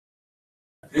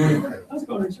How's it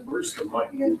going? Where's the mic?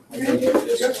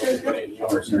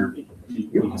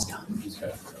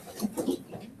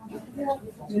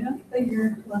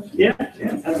 Yeah,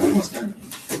 that's almost done.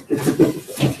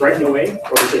 Right away,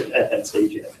 or is it at that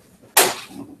stage yet?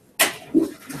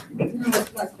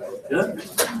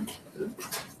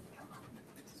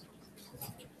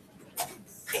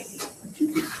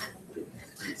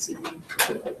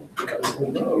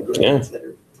 Yeah. Yeah.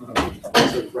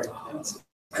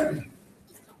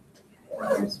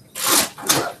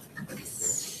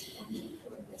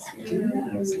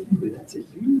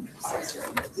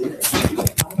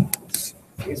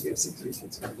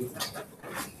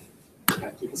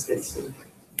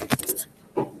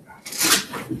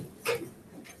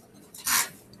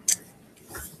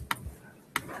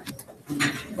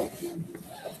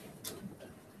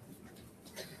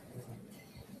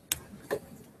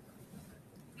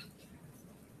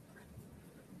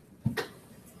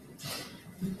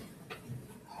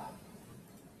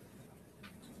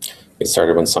 Get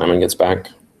started when Simon gets back.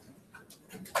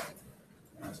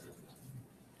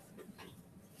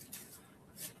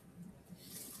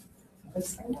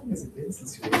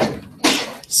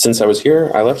 Since I was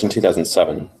here, I left in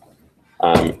 2007.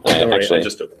 Actually, I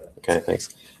just opened it. Okay,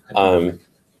 thanks. I've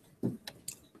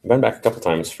been back a couple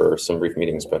times for some brief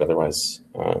meetings, but otherwise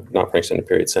not for an extended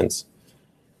period since.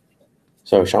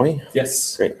 So shall we?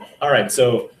 Yes. Great. All right.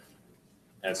 So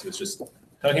as I was just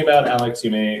talking about, Alex,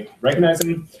 you may recognize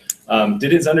him.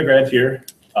 Did his undergrad here,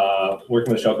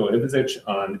 working with Shelko Ivicic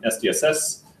on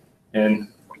SDSS and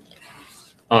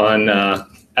on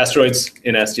asteroids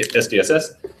in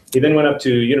SDSS. He then went up to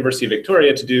University of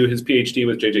Victoria to do his PhD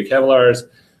with J.J. Cavallars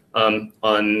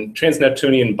on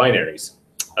trans-Neptunian binaries.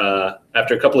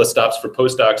 After a couple of stops for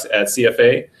postdocs at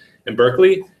CFA in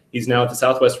Berkeley, he's now at the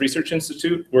Southwest Research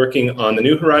Institute working on the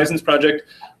New Horizons project,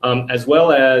 as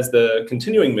well as the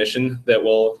continuing mission that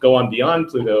will go on beyond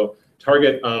Pluto,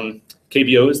 target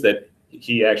KBOs that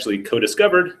he actually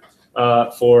co-discovered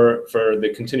for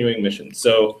the continuing mission.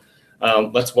 So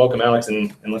let's welcome Alex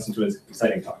and listen to his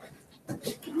exciting talk.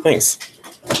 Thanks.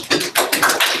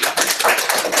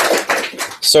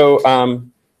 So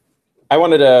I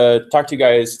wanted to talk to you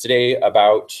guys today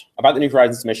about the New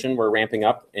Horizons mission. We're ramping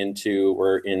up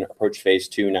we're in approach phase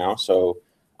 2 now. So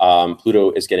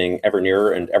Pluto is getting ever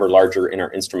nearer and ever larger in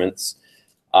our instruments.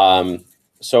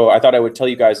 So I thought I would tell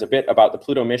you guys a bit about the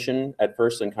Pluto mission at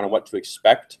first and kind of what to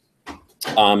expect.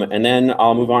 And then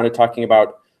I'll move on to talking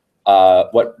about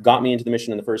what got me into the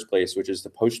mission in the first place, which is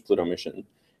the post-Pluto mission,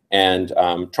 and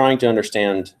trying to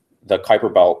understand the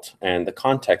Kuiper Belt and the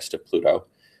context of Pluto.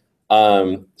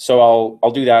 So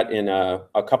I'll do that in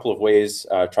a couple of ways,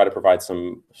 try to provide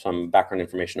some background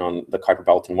information on the Kuiper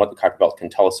Belt and what the Kuiper Belt can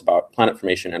tell us about planet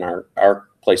formation and our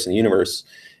place in the universe,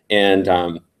 and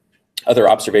other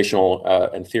observational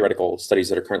and theoretical studies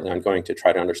that are currently ongoing to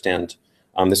try to understand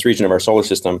this region of our solar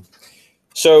system.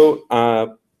 So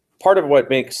part of what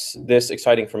makes this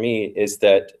exciting for me is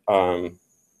that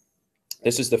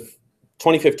this is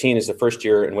 2015 is the first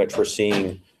year in which we're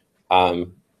seeing a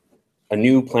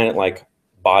new planet-like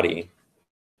body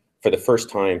for the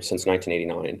first time since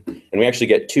 1989. And we actually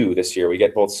get 2 this year. We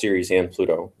get both Ceres and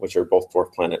Pluto, which are both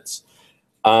dwarf planets.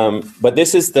 But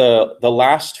this is the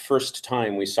first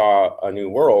time we saw a new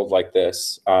world like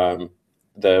this,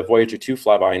 the Voyager 2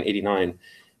 flyby in '89.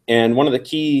 And one of the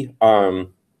key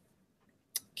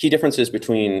differences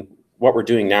between what we're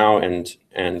doing now and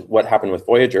what happened with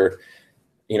Voyager,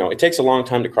 it takes a long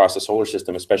time to cross the solar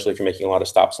system, especially if you're making a lot of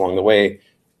stops along the way.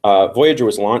 Voyager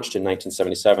was launched in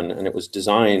 1977, and it was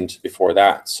designed before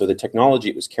that. So the technology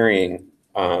it was carrying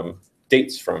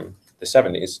dates from the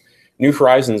 70s. New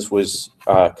Horizons was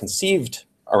conceived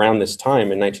around this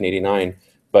time in 1989,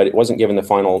 but it wasn't given the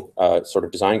final sort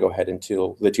of design go-ahead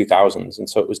until the 2000s. And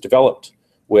so it was developed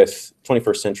with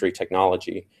 21st century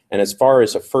technology. And as far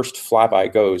as a first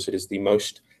flyby goes, it is the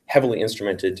most heavily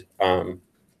instrumented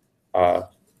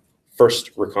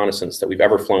first reconnaissance that we've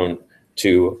ever flown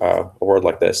to a world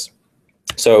like this.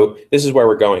 So this is where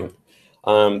we're going.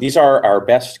 These are our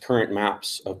best current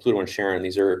maps of Pluto and Charon.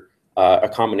 These are a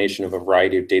combination of a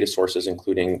variety of data sources,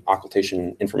 including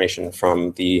occultation information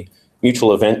from the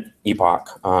mutual event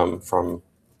epoch from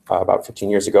about 15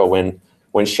 years ago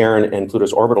when Charon and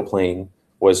Pluto's orbital plane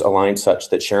was aligned such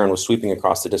that Charon was sweeping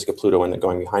across the disk of Pluto and then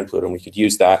going behind Pluto, and we could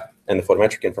use that and the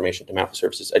photometric information to map the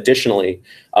surfaces. Additionally,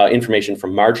 information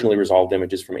from marginally resolved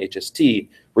images from HST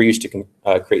were used to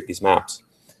create these maps.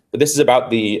 But this is about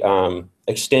the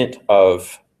extent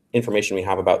of information we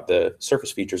have about the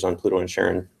surface features on Pluto and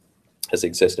Charon as they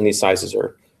exist, and these size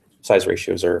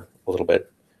ratios are a little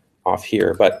bit off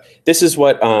here. But this is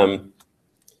what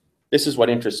this is what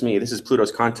interests me. This is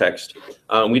Pluto's context.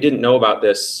 We didn't know about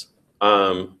this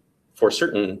for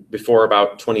certain before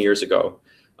about 20 years ago.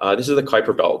 This is the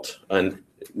Kuiper Belt, and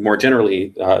more generally,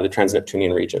 the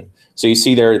trans-Neptunian region. So you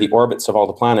see there the orbits of all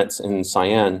the planets in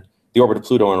cyan, the orbit of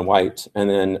Pluto in white, and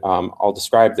then I'll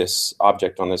describe this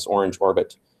object on this orange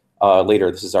orbit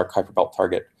later. This is our Kuiper Belt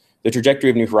target. The trajectory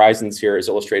of New Horizons here is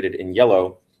illustrated in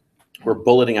yellow. We're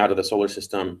bulleting out of the solar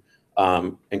system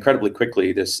incredibly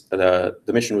quickly. The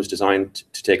mission was designed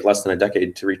to take less than a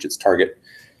decade to reach its target.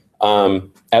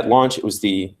 At launch, it was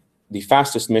the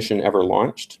fastest mission ever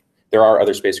launched. There are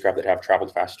other spacecraft that have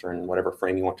traveled faster in whatever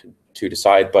frame you want to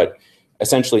decide, but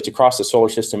essentially to cross the solar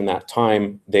system in that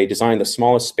time, they designed the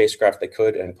smallest spacecraft they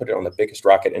could and put it on the biggest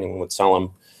rocket anyone would sell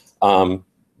them.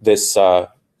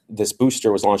 This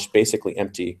booster was launched basically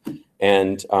empty,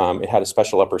 and it had a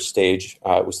special upper stage.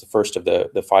 It was the first of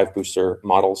the 5 booster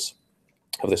models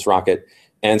of this rocket.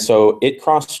 And so it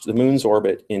crossed the moon's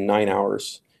orbit in 9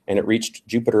 hours, and it reached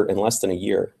Jupiter in less than a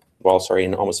year. Well, sorry,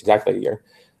 in almost exactly a year.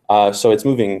 So it's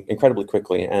moving incredibly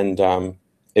quickly, and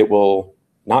it will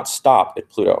not stop at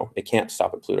Pluto. It can't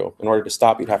stop at Pluto. In order to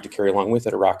stop, you'd have to carry along with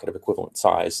it a rocket of equivalent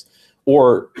size,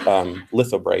 or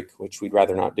lithobrake, which we'd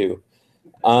rather not do.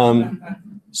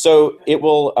 So it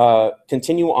will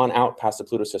continue on out past the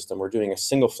Pluto system. We're doing a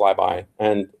single flyby,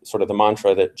 and sort of the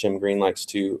mantra that Jim Green likes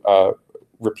to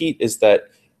repeat is that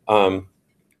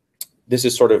this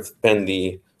has sort of been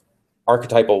the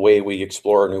archetypal way we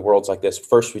explore new worlds like this.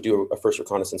 First, we do a first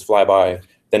reconnaissance flyby,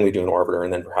 then we do an orbiter,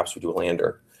 and then perhaps we do a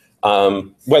lander.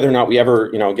 Whether or not we ever,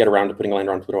 get around to putting a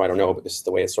lander on Pluto, I don't know, but this is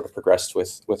the way it's sort of progressed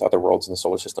with other worlds in the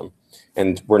solar system.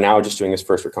 And we're now just doing this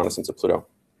first reconnaissance of Pluto.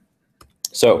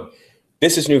 So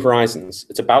this is New Horizons.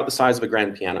 It's about the size of a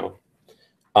grand piano.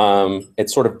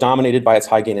 It's sort of dominated by its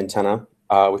high gain antenna,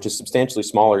 which is substantially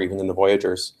smaller even than the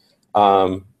Voyagers.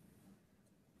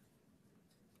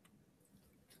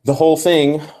 The whole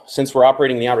thing, since we're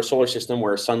operating in the outer solar system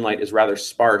where sunlight is rather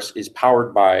sparse, is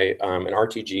powered by an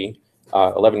RTG,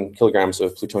 11 kilograms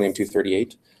of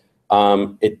plutonium-238.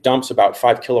 It dumps about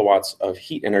 5 kilowatts of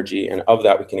heat energy, and of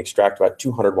that we can extract about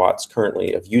 200 watts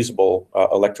currently of usable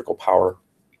electrical power.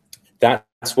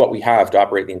 That's what we have to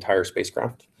operate the entire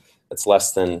spacecraft. That's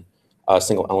less than a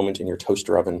single element in your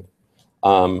toaster oven.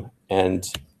 And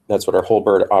that's what our whole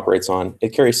bird operates on. It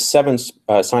carries 7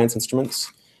 science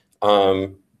instruments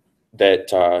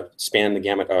that span the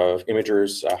gamut of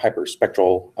imagers,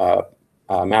 hyperspectral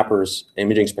mappers,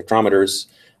 imaging spectrometers.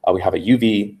 We have a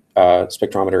UV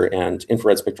spectrometer and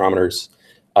infrared spectrometers.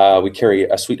 We carry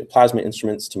a suite of plasma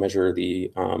instruments to measure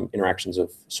the interactions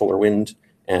of solar wind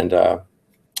and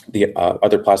the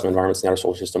other plasma environments in the outer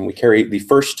solar system. We carry the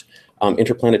first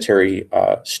interplanetary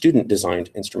student-designed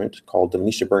instrument called the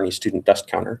Manisha Burney Student Dust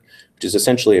Counter, which is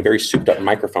essentially a very souped-up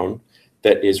microphone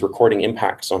that is recording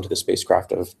impacts onto the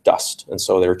spacecraft of dust. And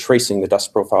so they're tracing the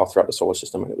dust profile throughout the solar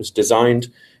system. And it was designed,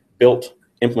 built,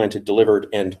 implemented, delivered,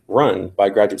 and run by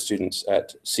graduate students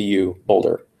at CU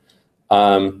Boulder.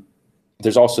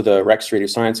 There's also the REX Radio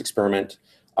Science experiment,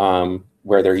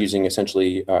 where they're using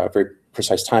essentially very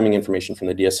precise timing information from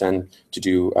the DSN to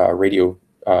do radio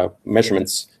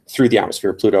measurements through the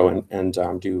atmosphere of Pluto and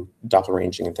do Doppler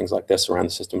ranging and things like this around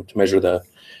the system to measure the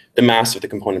mass of the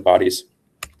component bodies.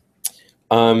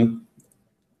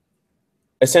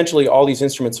 Essentially, all these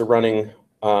instruments are running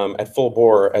at full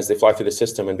bore as they fly through the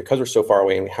system, and because we're so far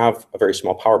away and we have a very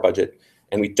small power budget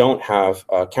and we don't have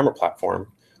a camera platform,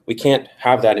 we can't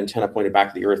have that antenna pointed back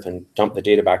at the Earth and dump the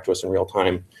data back to us in real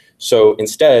time. So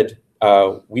instead,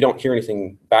 we don't hear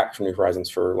anything back from New Horizons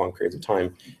for long periods of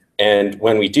time. And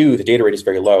when we do, the data rate is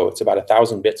very low. It's about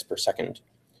 1,000 bits per second.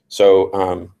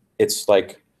 So it's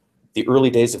like the early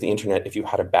days of the internet if you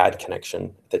had a bad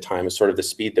connection at the time is sort of the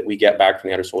speed that we get back from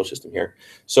the outer solar system here.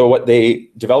 So what they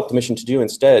developed the mission to do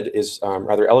instead is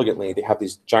rather elegantly, they have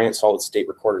these giant solid state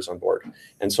recorders on board.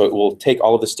 And so it will take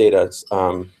all of this data,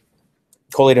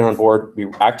 collate it on board, be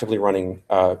actively running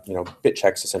bit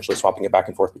checks, essentially swapping it back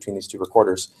and forth between these 2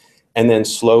 recorders, and then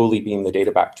slowly beam the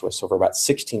data back to us over about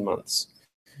 16 months.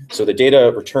 So the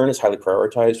data return is highly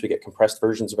prioritized. We get compressed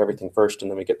versions of everything first, and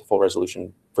then we get the full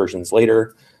resolution versions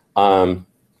later.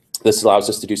 This allows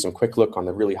us to do some quick look on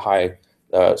the really high,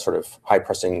 sort of high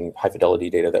pressing, high fidelity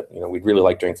data that we'd really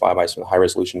like doing flybys. Some of the high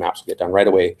resolution maps will get done right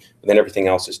away, but then everything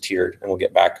else is tiered, and we'll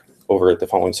get back over the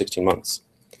following 16 months.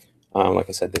 Like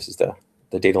I said, this is the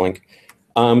data link.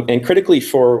 And critically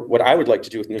for what I would like to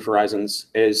do with New Horizons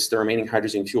is the remaining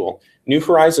hydrazine fuel. New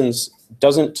Horizons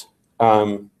doesn't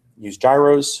use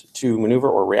gyros to maneuver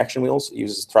or reaction wheels. It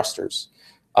uses thrusters.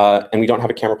 And we don't have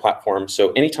a camera platform.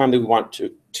 So anytime that we want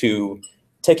to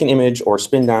take an image or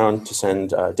spin down to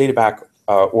send data back,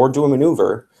 or do a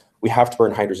maneuver, we have to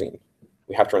burn hydrazine.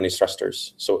 We have to run these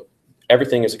thrusters. So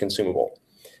everything is a consumable.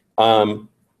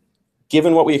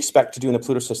 Given what we expect to do in the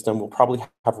Pluto system, we'll probably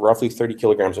have roughly 30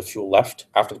 kilograms of fuel left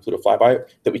after the Pluto flyby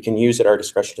that we can use at our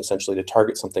discretion essentially to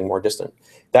target something more distant.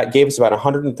 That gave us about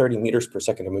 130 meters per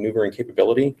second of maneuvering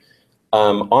capability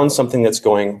on something that's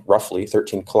going roughly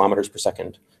 13 kilometers per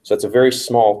second. So it's a very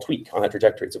small tweak on that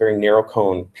trajectory. It's a very narrow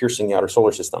cone piercing the outer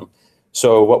solar system.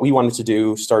 So what we wanted to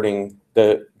do starting,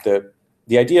 the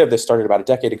idea of this started about a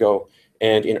decade ago,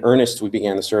 and in earnest, we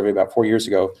began the survey about 4 years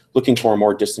ago, looking for a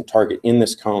more distant target in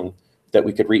this cone that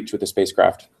we could reach with the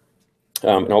spacecraft.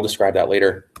 And I'll describe that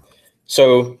later.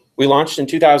 So we launched in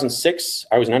 2006.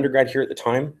 I was an undergrad here at the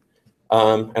time,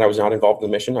 and I was not involved in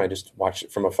the mission. I just watched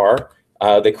it from afar.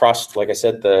 They crossed, like I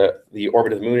said, the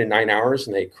orbit of the moon in 9 hours,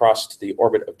 and they crossed the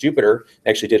orbit of Jupiter.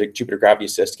 They actually did a Jupiter gravity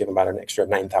assist, gave them about an extra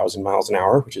 9,000 miles an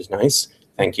hour, which is nice.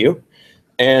 Thank you.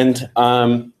 And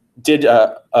did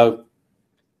a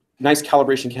nice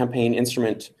calibration campaign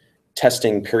instrument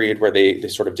testing period where they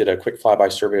sort of did a quick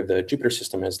flyby survey of the Jupiter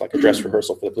system as like a dress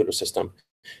rehearsal for the Pluto system.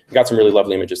 We got some really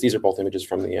lovely images. These are both images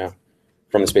from the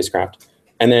spacecraft.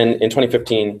 And then in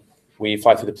 2015, we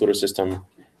fly through the Pluto system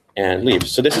and leave.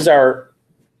 So this is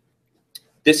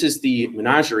the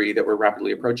menagerie that we're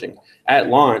rapidly approaching. At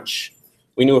launch,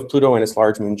 we knew of Pluto and its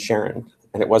large moon Charon,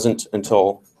 and it wasn't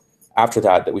until after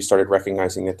that we started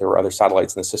recognizing that there were other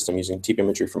satellites in the system using deep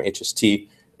imagery from HST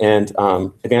and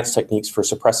advanced techniques for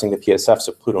suppressing the PSFs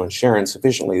of Pluto and Charon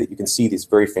sufficiently that you can see these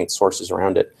very faint sources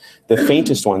around it. The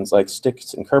faintest ones, like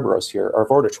Styx and Kerberos here, are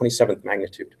of order 27th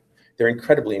magnitude. They're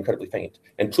incredibly, incredibly faint.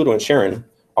 And Pluto and Charon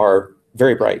are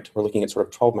very bright. We're looking at sort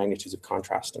of 12 magnitudes of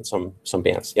contrast in some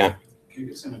bands. Yeah? Can you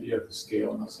get some idea of the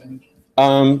scale in this image?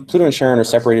 Pluto and Charon are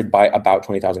separated by about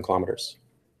 20,000 kilometers.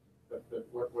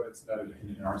 What is that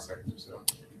in our sector? So,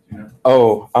 you know?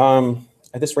 Oh,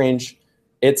 at this range,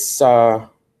 it's...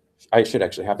 I should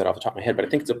actually have that off the top of my head, but I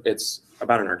think it's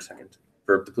about an arcsecond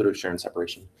for the Pluto-Charon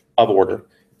separation of order.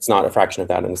 It's not a fraction of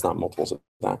that, and it's not multiples of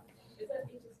that. Is that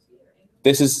HST or AO?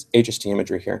 This is HST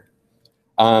imagery here.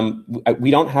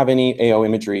 We don't have any AO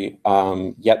imagery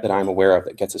yet that I'm aware of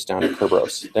that gets us down to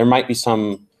Kerberos. There might be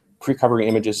some pre-covering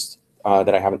images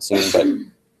that I haven't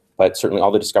seen, but certainly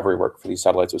all the discovery work for these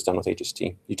satellites was done with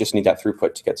HST. You just need that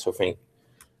throughput to get so faint.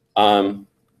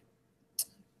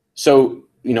 So,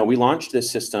 you know, we launched this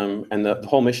system, and the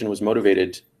whole mission was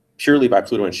motivated purely by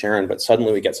Pluto and Charon, but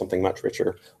suddenly we get something much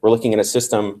richer. We're looking at a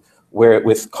system where,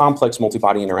 with complex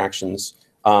multi-body interactions,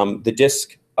 the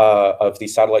disk of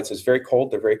these satellites is very cold.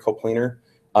 They're very coplanar,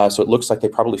 so it looks like they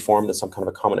probably formed in some kind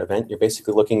of a common event. You're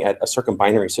basically looking at a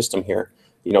circumbinary system here.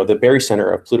 You know, the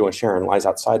barycenter of Pluto and Charon lies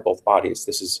outside both bodies.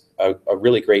 This is a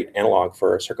really great analog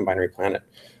for a circumbinary planet,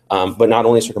 but not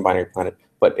only a circumbinary planet,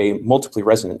 but a multiply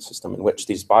resonant system in which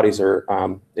these bodies are,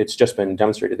 it's just been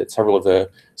demonstrated that several of the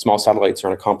small satellites are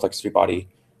in a complex three-body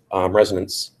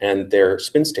resonance, and their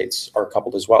spin states are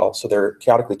coupled as well. So they're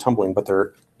chaotically tumbling, but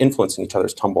they're influencing each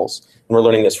other's tumbles. And we're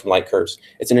learning this from light curves.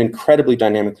 It's an incredibly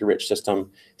dynamically rich system.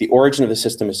 The origin of the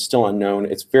system is still unknown.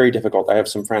 It's very difficult. I have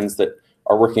some friends that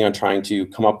are working on trying to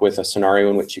come up with a scenario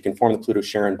in which you can form the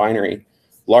Pluto-Charon binary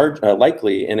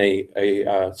likely in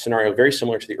a scenario very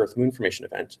similar to the Earth-Moon formation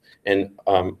event, an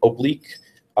oblique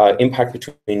impact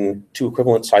between two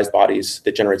equivalent sized bodies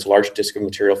that generates a large disk of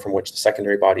material from which the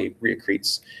secondary body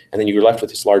reaccretes. And then you're left with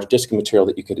this large disk of material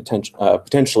that you could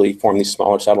potentially form these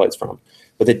smaller satellites from.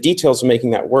 But the details of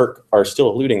making that work are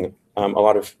still eluding a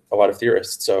lot of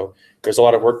theorists. So there's a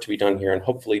lot of work to be done here, and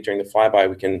hopefully during the flyby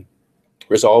we can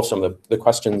resolve some of the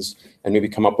questions and maybe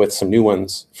come up with some new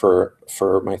ones for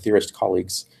my theorist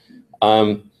colleagues.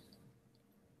 And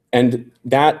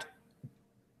that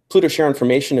Pluto-Charon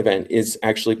formation event is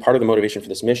actually part of the motivation for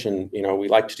this mission. You know, we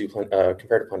like to do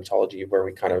comparative planetology, where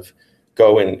we kind of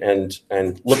go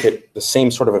and look at the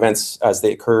same sort of events as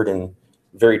they occurred in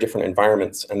very different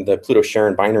environments. And the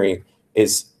Pluto-Charon binary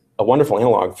is a wonderful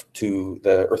analog to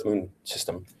the Earth-Moon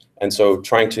system. And so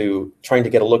trying to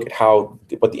get a look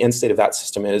at what the end state of that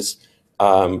system is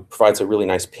provides a really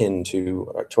nice pin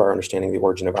to our understanding of the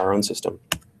origin of our own system.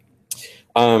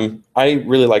 I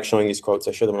really like showing these quotes.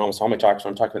 I show them in almost all my talks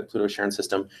when I'm talking about the Pluto-Charon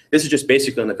system. This is just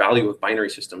basically on the value of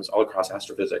binary systems all across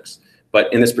astrophysics.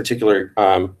 But in this particular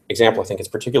example, I think it's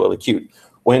particularly cute.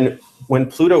 When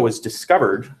Pluto was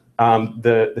discovered,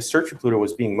 the search for Pluto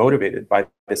was being motivated by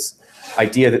this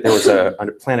idea that there was a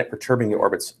planet perturbing the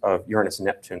orbits of Uranus and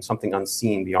Neptune, something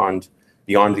unseen beyond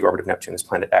the orbit of Neptune, this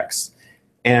planet X.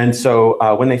 And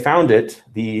so when they found it,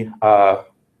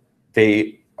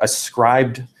 they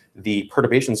ascribed the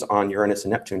perturbations on Uranus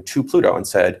and Neptune to Pluto and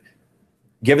said,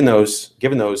 given those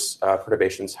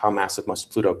perturbations, how massive must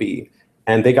Pluto be?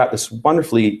 And they got this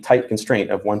wonderfully tight constraint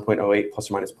of 1.08 plus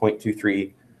or minus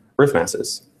 0.23 Earth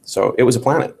masses. So it was a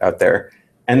planet out there.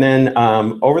 And then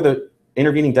over the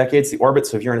intervening decades, the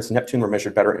orbits of Uranus and Neptune were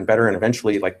measured better and better, and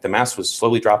eventually like the mass was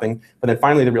slowly dropping. But then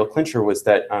finally the real clincher was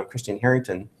that Christian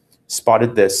Harrington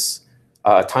spotted this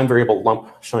time variable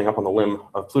lump showing up on the limb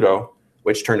of Pluto,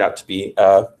 which turned out to be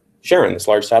Charon, this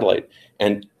large satellite.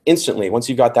 And instantly, once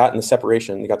you got that in the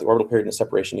separation, you got the orbital period in the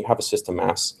separation, you have a system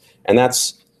mass. And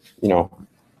that's, you know,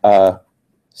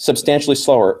 substantially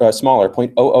smaller,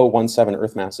 0.0017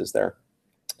 Earth masses there.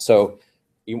 So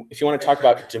if you want to talk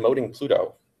about demoting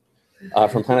Pluto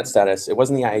from planet status, it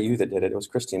wasn't the IAU that did it, it was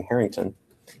Christian Harrington.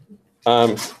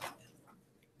 So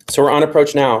we're on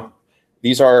approach now.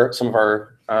 These are some of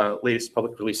our latest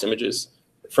public release images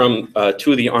from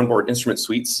 2 of the onboard instrument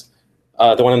suites.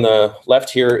 The one on the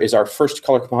left here is our first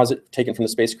color composite taken from the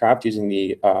spacecraft using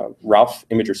the Ralph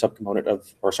imager subcomponent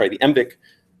of, or sorry, the MVIC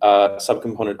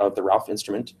subcomponent of the Ralph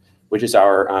instrument, which is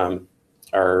our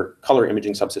color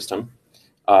imaging subsystem.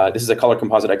 This is a color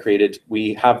composite I created.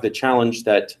 We have the challenge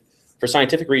that for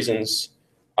scientific reasons,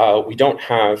 we don't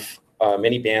have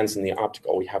many bands in the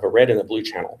optical. We have a red and a blue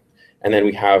channel. And then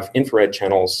we have infrared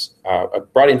channels, a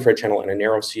broad infrared channel and a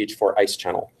narrow CH4 ICE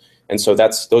channel. And so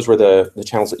those were the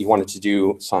channels that you wanted to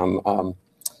do some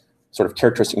sort of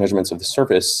characteristic measurements of the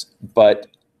surface, but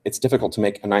it's difficult to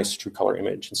make a nice true color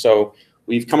image. And so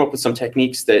we've come up with some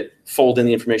techniques that fold in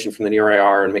the information from the near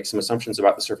IR and make some assumptions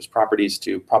about the surface properties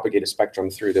to propagate a spectrum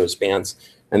through those bands.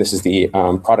 And this is the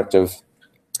product of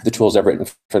the tools I've written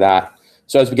for that.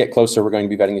 So as we get closer, we're going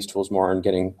to be vetting these tools more and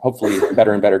getting hopefully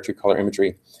better and better true color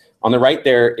imagery. On the right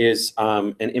there is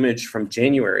an image from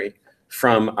January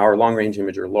from our long-range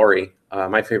imager, LORRI,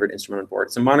 my favorite instrument on board.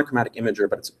 It's a monochromatic imager,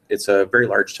 but it's a very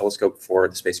large telescope for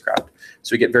the spacecraft.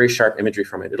 So we get very sharp imagery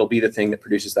from it. It'll be the thing that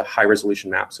produces the high-resolution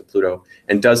maps of Pluto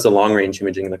and does the long-range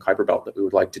imaging in the Kuiper Belt that we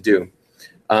would like to do.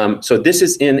 So this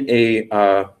is in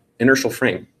a inertial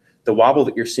frame. The wobble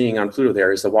that you're seeing on Pluto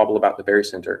there is the wobble about the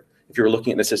barycenter. If you were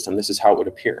looking at the system, this is how it would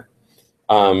appear.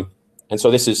 And so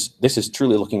this is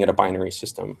truly looking at a binary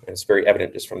system, and it's very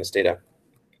evident just from this data.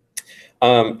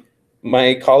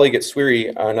 My colleague at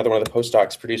SWIRI, another one of the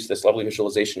postdocs, produced this lovely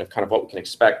visualization of kind of what we can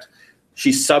expect. She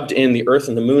subbed in the Earth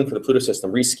and the Moon for the Pluto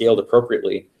system, rescaled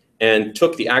appropriately, and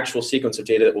took the actual sequence of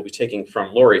data that we'll be taking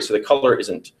from LORRI. So the color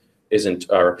isn't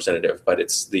representative, but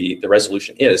it's the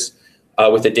resolution is,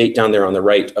 with the date down there on the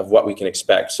right of what we can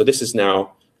expect. So this is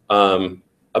now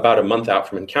about a month out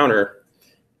from encounter,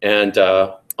 and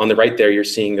on the right there, you're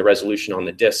seeing the resolution on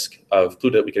the disk of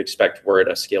Pluto that we could expect were it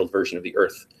a scaled version of the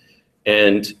Earth.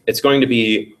 And it's going to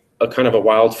be a kind of a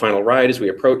wild final ride as we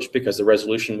approach, because the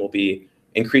resolution will be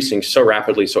increasing so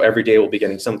rapidly. So every day we'll be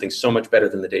getting something so much better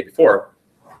than the day before.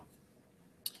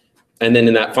 And then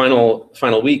in that final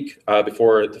week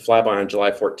before the flyby on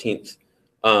July 14th,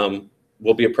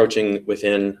 we'll be approaching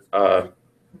within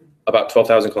about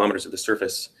 12,000 kilometers of the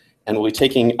surface. And we'll be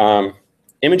taking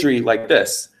imagery like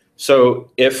this.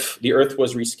 So if the Earth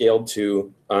was rescaled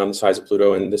to the size of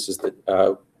Pluto, and this is the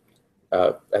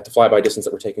at the flyby distance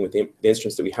that we're taking with the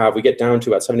instruments that we have, we get down to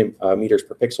about 70 meters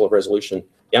per pixel of resolution.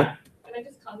 Yeah? Can I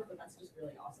just comment that that's just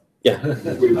really awesome? Yeah.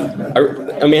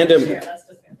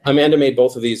 Amanda made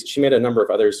both of these. She made a number of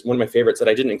others. One of my favorites that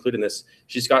I didn't include in this,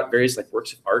 she's got various like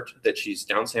works of art that she's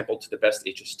downsampled to the best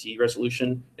HST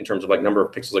resolution in terms of like number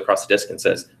of pixels across the disk, and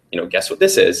says, you know, guess what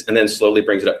this is? And then slowly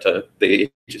brings it up to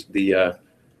the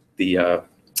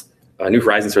New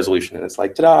Horizons resolution. And it's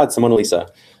like, ta-da, it's the Mona Lisa.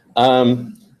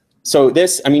 So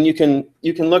this, I mean, you can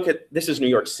look at, this is New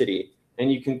York City,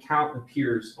 and you can count the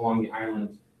piers along the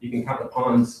island. You can count the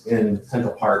ponds in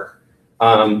Central Park.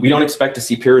 We don't expect to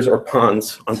see piers or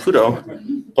ponds on Pluto,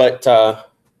 but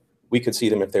we could see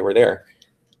them if they were there.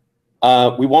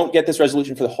 We won't get this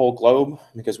resolution for the whole globe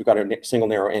because we've got a single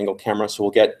narrow angle camera, so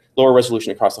we'll get lower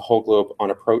resolution across the whole globe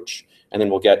on approach, and then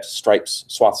we'll get stripes,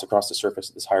 swaths across the surface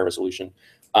at this higher resolution.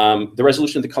 The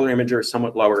resolution of the color imager is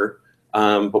somewhat lower,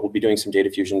 but we'll be doing some data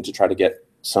fusion to try to get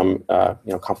some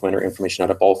complementary information out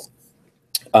of both.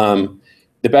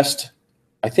 The best,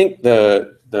 I think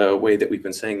the way that we've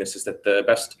been saying this is that the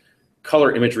best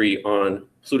color imagery on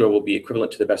Pluto will be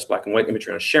equivalent to the best black and white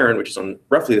imagery on Charon, which is on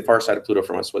roughly the far side of Pluto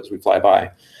from us as we fly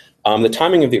by. The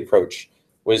timing of the approach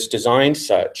was designed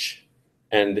such,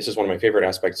 and this is one of my favorite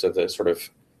aspects of the sort of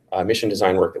mission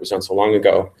design work that was done so long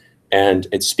ago, and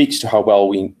it speaks to how well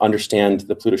we understand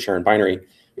the Pluto-Charon binary.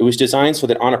 It was designed so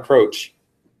that on approach,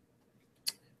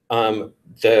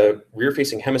 the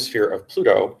rear-facing hemisphere of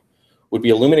Pluto would be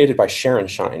illuminated by Charon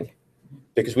shine,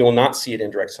 because we will not see it in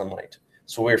direct sunlight.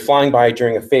 So we're flying by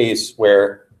during a phase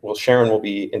where, well, Sharon will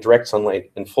be in direct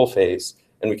sunlight in full phase,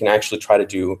 and we can actually try to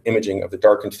do imaging of the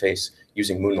darkened face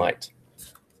using moonlight.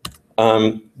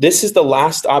 This is the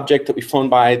last object that we've flown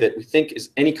by that we think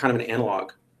is any kind of an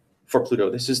analog for Pluto.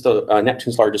 This is the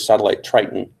Neptune's largest satellite,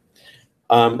 Triton.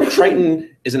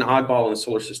 Triton is an oddball in the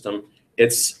solar system.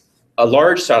 It's a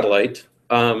large satellite,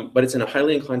 but it's in a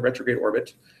highly inclined retrograde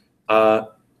orbit,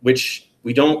 which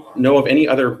we don't know of any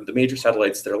other of the major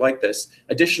satellites that are like this.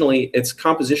 Additionally, its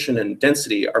composition and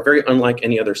density are very unlike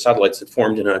any other satellites that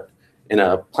formed in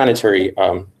a planetary,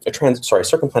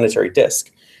 circumplanetary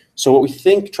disk. So what we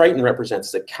think Triton represents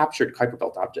is a captured Kuiper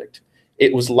Belt object.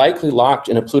 It was likely locked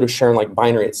in a Pluto-Charon-like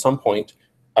binary at some point,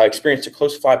 experienced a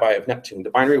close flyby of Neptune. The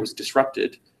binary was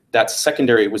disrupted. That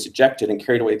secondary was ejected and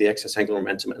carried away the excess angular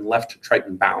momentum and left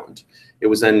Triton bound. It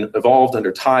was then evolved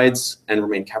under tides and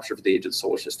remained captured for the age of the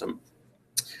solar system.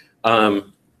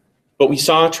 But we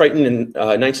saw Triton in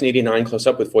 1989 close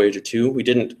up with Voyager 2. We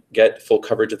didn't get full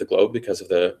coverage of the globe because of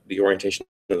the orientation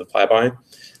of the flyby,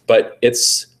 but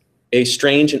it's a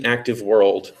strange and active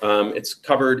world. It's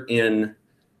covered in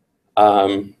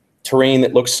terrain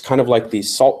that looks kind of like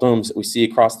these salt domes that we see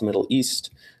across the Middle East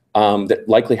that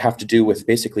likely have to do with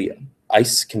basically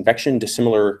ice convection,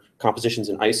 dissimilar compositions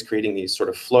in ice creating these sort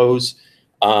of flows.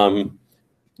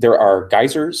 There are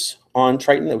geysers on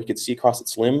Triton that we could see across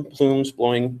its limb, plumes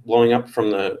blowing up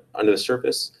from under the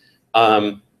surface.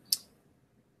 But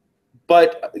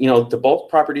the bulk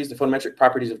properties, the photometric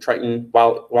properties of Triton,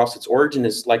 whilst its origin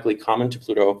is likely common to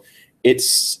Pluto,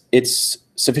 it's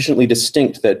sufficiently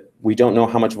distinct that we don't know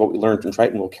how much of what we learned from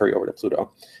Triton will carry over to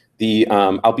Pluto. The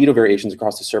albedo variations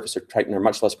across the surface of Triton are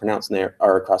much less pronounced than they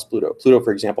are across Pluto. Pluto,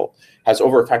 for example, has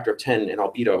over a factor of 10 in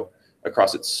albedo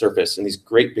across its surface and these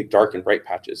great big dark and bright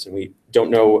patches. And we don't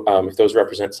know if those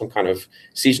represent some kind of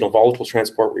seasonal volatile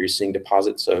transport where you're seeing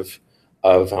deposits of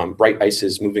bright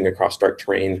ices moving across dark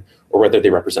terrain, or whether they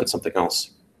represent something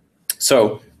else.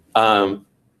 So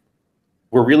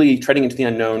we're really treading into the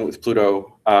unknown with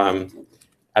Pluto.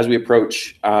 As we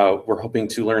approach, we're hoping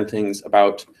to learn things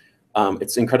about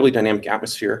its incredibly dynamic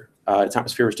atmosphere. Its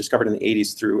atmosphere was discovered in the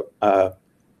 80s through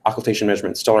occultation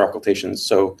measurements, stellar occultations.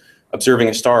 So observing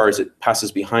a star as it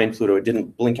passes behind Pluto, it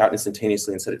didn't blink out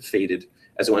instantaneously, instead it faded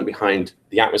as it went behind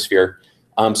the atmosphere.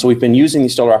 So we've been using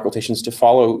these stellar occultations to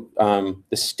follow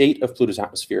the state of Pluto's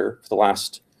atmosphere for the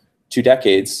last 2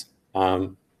 decades,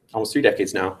 almost 3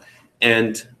 decades now.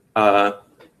 And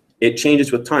it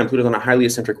changes with time. Pluto's on a highly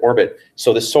eccentric orbit,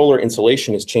 so the solar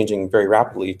insolation is changing very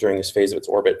rapidly during this phase of its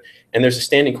orbit. And there's a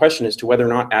standing question as to whether or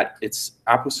not at its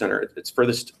apocenter, its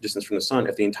furthest distance from the sun,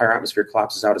 if the entire atmosphere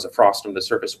collapses out as a frost on the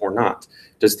surface or not.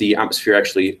 Does the atmosphere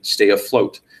actually stay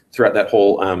afloat throughout that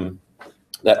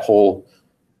whole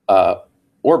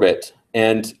orbit?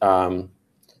 And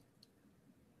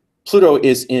Pluto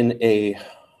is in a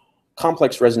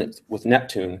complex resonance with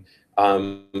Neptune.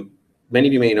 Many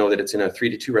of you may know that it's in a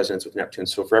 3-to-2 resonance with Neptune.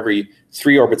 So for every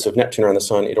 3 orbits of Neptune around the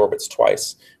sun, it orbits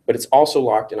twice. But it's also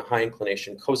locked in a high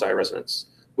inclination Kozai resonance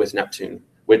with Neptune,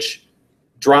 which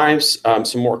drives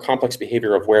some more complex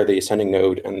behavior of where the ascending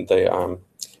node and the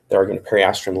argument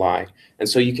periastrum lie. And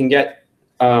so you can get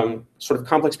sort of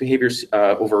complex behaviors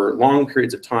over long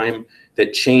periods of time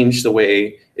that change the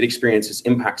way it experiences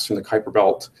impacts from the Kuiper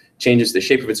Belt, changes the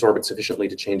shape of its orbit sufficiently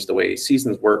to change the way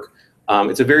seasons work.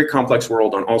 It's a very complex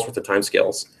world on all sorts of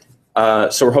timescales.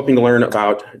 So we're hoping to learn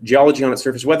about geology on its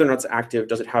surface, whether or not it's active,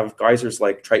 does it have geysers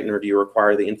like Triton, or do you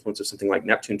require the influence of something like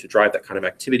Neptune to drive that kind of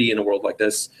activity in a world like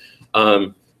this?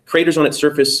 Craters on its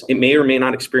surface, it may or may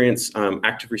not experience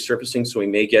active resurfacing, so we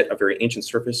may get a very ancient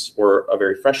surface or a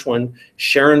very fresh one.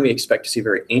 Charon, we expect to see a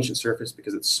very ancient surface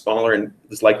because it's smaller and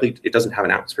is likely, it doesn't have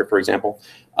an atmosphere, for example,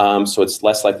 so it's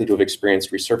less likely to have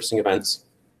experienced resurfacing events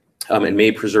and may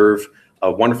preserve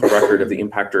a wonderful record of the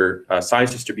impactor size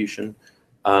distribution,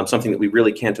 something that we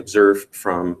really can't observe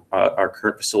from our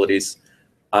current facilities.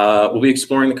 We'll be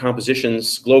exploring the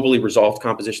compositions, globally resolved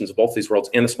compositions of both these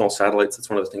worlds and the small satellites. That's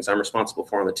one of the things I'm responsible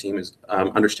for on the team, is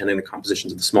understanding the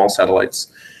compositions of the small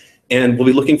satellites. And we'll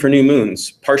be looking for new moons,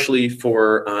 partially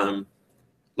for,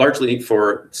 largely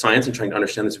for science and trying to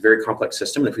understand this very complex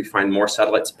system. And if we find more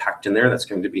satellites packed in there, that's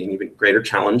going to be an even greater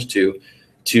challenge to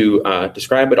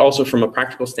describe, but also from a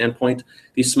practical standpoint,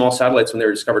 these small satellites, when they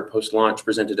were discovered post-launch,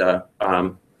 presented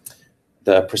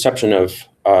the perception of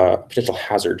potential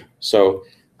hazard. So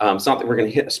it's not that we're going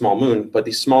to hit a small moon, but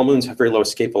these small moons have very low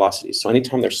escape velocities. So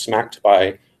anytime they're smacked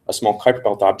by a small Kuiper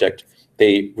Belt object,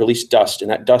 they release dust,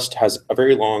 and that dust has a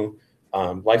very long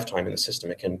lifetime in the system.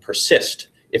 It can persist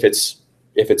if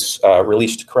it's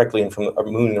released correctly and from a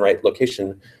moon in the right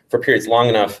location for periods long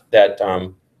enough that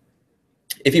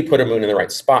if you put a moon in the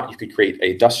right spot, you could create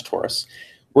a dust torus.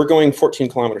 We're going 14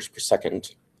 kilometers per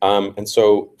second. And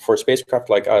so for a spacecraft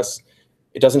like us,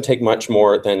 it doesn't take much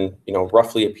more than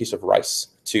roughly a piece of rice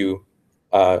to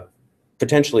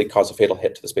potentially cause a fatal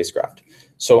hit to the spacecraft.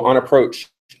 So on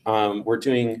approach, we're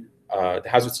doing, the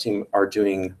hazards team are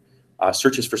doing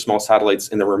searches for small satellites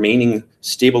in the remaining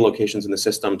stable locations in the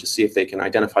system to see if they can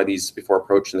identify these before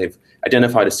approach. And they've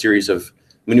identified a series of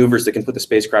maneuvers that can put the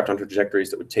spacecraft onto trajectories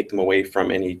that would take them away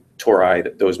from any tori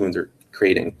that those moons are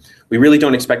creating. We really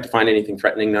don't expect to find anything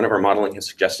threatening. None of our modeling has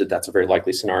suggested that's a very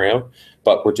likely scenario,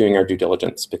 but we're doing our due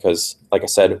diligence because, like I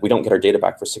said, we don't get our data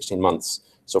back for 16 months.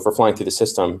 So if we're flying through the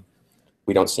system,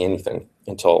 we don't see anything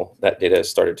until that data has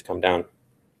started to come down.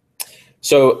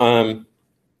 So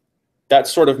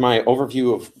that's sort of my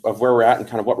overview of where we're at and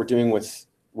kind of what we're doing with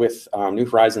New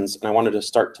Horizons. And I wanted to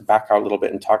start to back out a little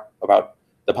bit and talk about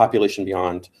the population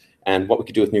beyond and what we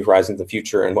could do with New Horizons in the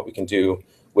future and what we can do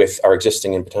with our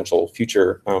existing and potential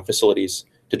future facilities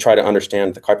to try to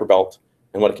understand the Kuiper Belt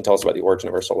and what it can tell us about the origin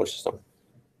of our solar system.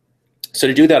 So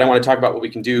to do that, I want to talk about what we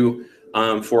can do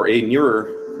for a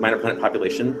nearer minor planet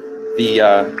population, the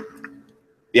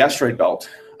asteroid belt.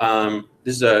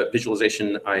 This is a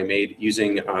visualization I made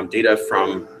using data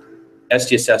from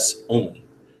SDSS only.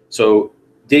 So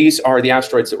these are the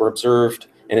asteroids that were observed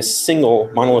in a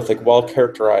single monolithic,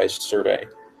 well-characterized survey.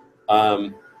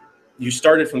 You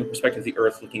started from the perspective of the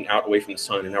Earth looking out away from the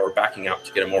sun, and now we're backing out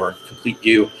to get a more complete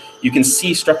view. You can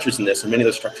see structures in this, and many of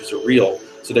those structures are real.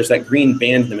 So there's that green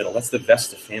band in the middle. That's the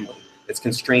Vesta family. It's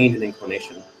constrained in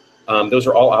inclination. Those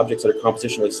are all objects that are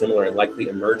compositionally similar and likely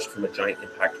emerged from a giant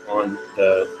impact on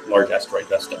the large asteroid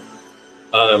Vesta.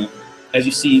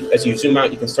 As you zoom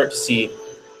out, you can start to see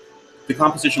the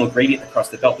compositional gradient across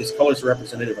the belt. These colors are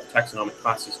representative of taxonomic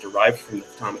classes derived from the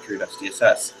photometry of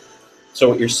SDSS. So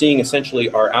what you're seeing essentially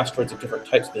are asteroids of different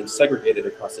types being segregated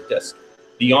across the disk.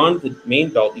 Beyond the main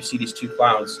belt, you see these two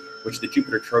clouds, which the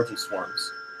Jupiter Trojan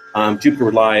swarms. Jupiter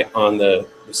would lie on the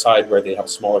side where they have a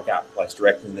smaller gap, lies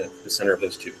directly in the center of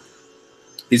those two.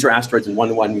 These are asteroids in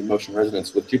 1-to-1 mean motion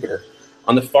resonance with Jupiter.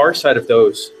 On the far side of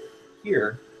those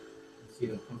here, you see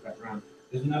them come back around,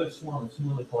 there's another swarm of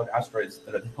similarly colored asteroids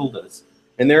that are the Hildas.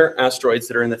 And they're asteroids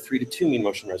that are in the 3-to-2 mean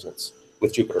motion resonance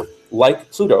with Jupiter, like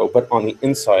Pluto, but on the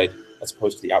inside as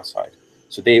opposed to the outside.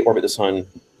 So they orbit the sun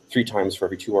 3 times for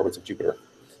every 2 orbits of Jupiter.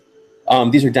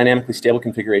 These are dynamically stable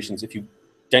configurations. If you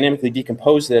dynamically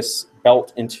decompose this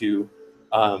belt into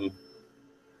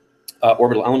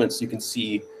orbital elements, you can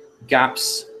see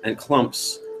gaps and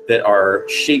clumps that are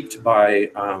shaped by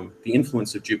the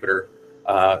influence of Jupiter.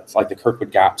 It's like the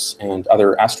Kirkwood gaps and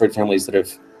other asteroid families that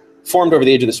have formed over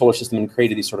the age of the solar system and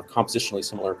created these sort of compositionally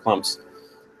similar clumps.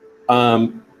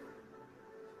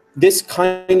 This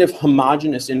kind of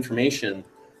homogeneous information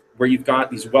where you've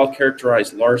got these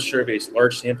well-characterized large surveys,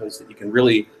 large samples that you can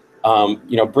really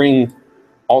bring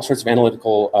all sorts of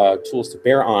analytical tools to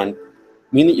bear on,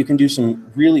 mean that you can do some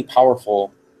really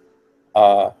powerful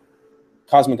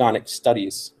cosmogonic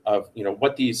studies of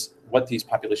what these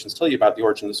populations tell you about the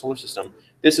origin of the solar system.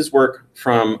 This is work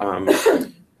from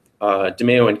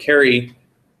DeMeo and Carey,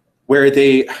 where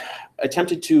they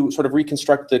attempted to sort of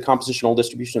reconstruct the compositional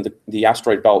distribution of the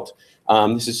asteroid belt.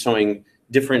 This is showing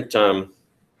different,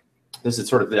 this is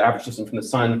sort of the average distance from the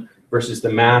sun versus the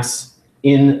mass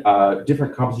in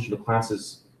different compositional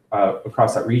classes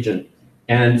across that region.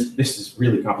 And this is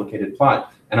really complicated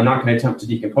plot. And I'm not going to attempt to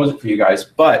decompose it for you guys,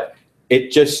 but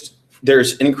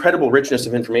there's incredible richness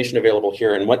of information available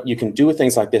here. And what you can do with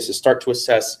things like this is start to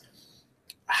assess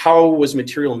how was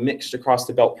material mixed across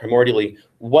the belt primordially,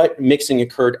 what mixing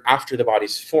occurred after the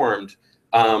bodies formed.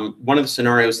 One of the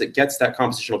scenarios that gets that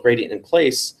compositional gradient in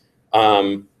place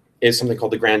is something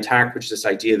called the grand tack, which is this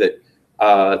idea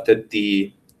that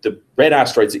the red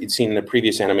asteroids that you'd seen in the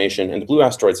previous animation and the blue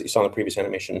asteroids that you saw in the previous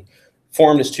animation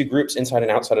formed as 2 groups inside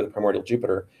and outside of the primordial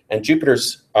Jupiter. And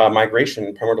Jupiter's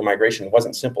primordial migration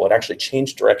wasn't simple. It actually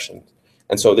changed direction.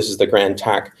 And so this is the grand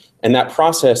tack. And that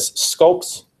process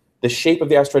sculpts the shape of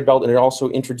the asteroid belt, and it also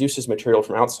introduces material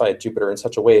from outside Jupiter in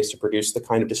such a way as to produce the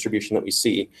kind of distribution that we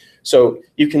see. So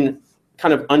you can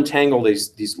kind of untangle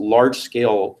these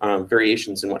large-scale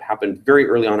variations in what happened very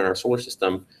early on in our solar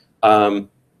system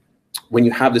when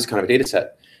you have this kind of a data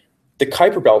set. The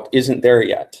Kuiper Belt isn't there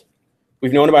yet.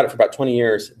 We've known about it for about 20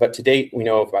 years, but to date, we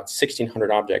know of about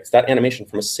 1,600 objects. That animation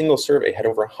from a single survey had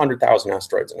over 100,000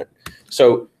 asteroids in it.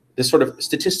 So this sort of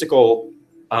statistical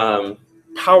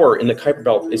power in the Kuiper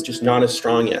Belt is just not as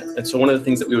strong yet. And so one of the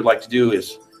things that we would like to do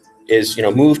is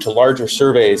move to larger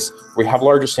surveys where we have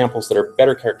larger samples that are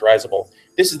better characterizable.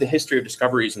 This is the history of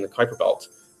discoveries in the Kuiper Belt.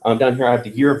 Down here, I have the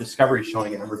year of discovery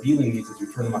showing, and I'm revealing these as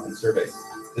we turn them up in surveys.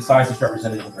 the size is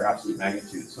represented with their absolute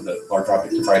magnitude, so the large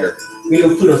objects are brighter. We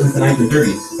know Pluto since the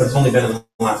 1930s, but it's only been in the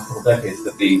last couple decades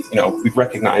that we've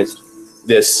recognized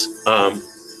this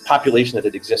population that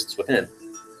it exists within.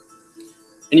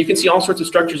 And you can see all sorts of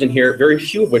structures in here, very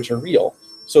few of which are real.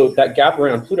 So that gap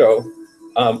around Pluto,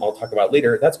 I'll talk about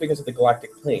later, that's because of the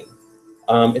galactic plane.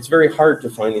 It's very hard to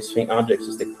find these faint objects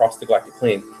as they cross the galactic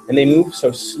plane, and they move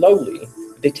so slowly,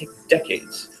 they take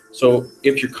decades. So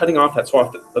if you're cutting off that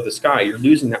swath of the sky, you're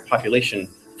losing that population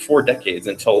for decades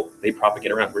until they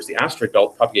propagate around, whereas the asteroid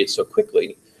belt propagates so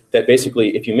quickly that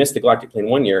basically if you miss the galactic plane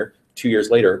 1 year, 2 years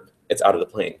later, it's out of the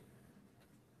plane.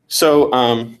 So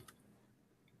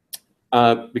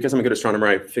because I'm a good astronomer,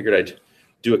 I figured I'd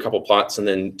do a couple plots and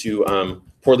then do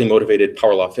poorly motivated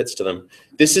power law fits to them.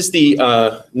 This is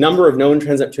the number of known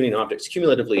trans-Neptunian objects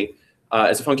cumulatively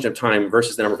as a function of time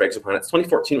versus the number of exoplanets.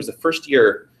 2014 was the first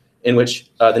year in which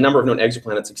the number of known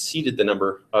exoplanets exceeded the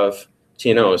number of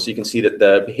TNOs. So you can see that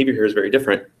the behavior here is very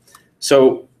different.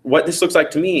 So what this looks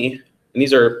like to me, and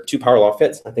these are two power law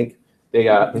fits, I think they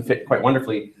fit quite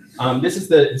wonderfully. This is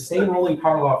the same rolling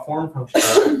power law form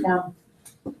function form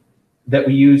that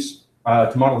we use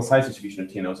to model the size distribution of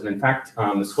TNOs. And in fact,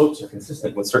 the slopes are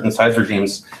consistent with certain size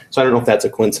regimes. So I don't know if that's a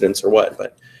coincidence or what,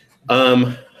 but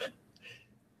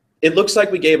it looks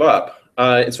like we gave up.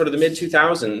 In sort of the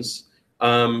mid-2000s,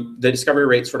 the discovery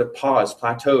rate sort of paused,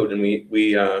 plateaued, and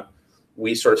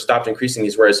we sort of stopped increasing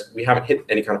these, whereas we haven't hit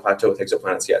any kind of plateau with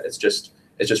exoplanets yet. It's just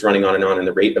running on, and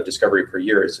the rate of discovery per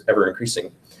year is ever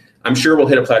increasing. I'm sure we'll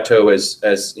hit a plateau as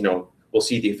we'll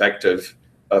see the effect of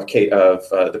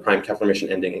the prime Kepler mission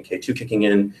ending and K2 kicking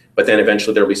in, but then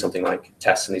eventually there'll be something like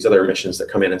TESS and these other missions that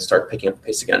come in and start picking up the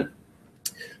pace again.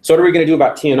 So what are we going to do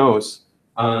about TNOs?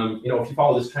 If you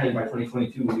follow this trend, by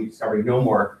 2022 we'll be discovering no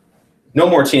more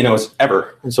TNOs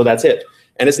ever, and so that's it.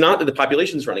 And it's not that the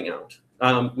population is running out.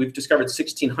 We've discovered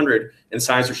 1,600 in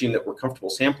size regime that we're comfortable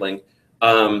sampling.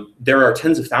 There are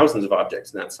tens of thousands of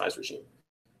objects in that size regime.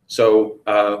 So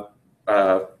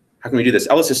how can we do this?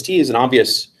 LSST is an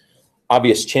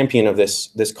obvious champion of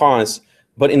this cause,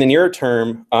 but in the near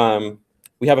term,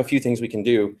 we have a few things we can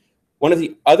do. One of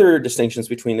the other distinctions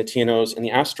between the TNOs and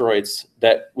the asteroids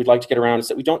that we'd like to get around is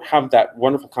that we don't have that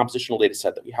wonderful compositional data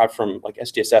set that we have from like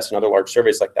SDSS and other large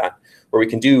surveys like that, where we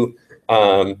can do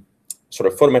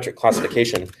sort of photometric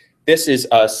classification. This is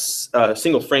a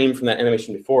single frame from that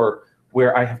animation before,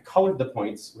 where I have colored the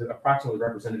points with approximately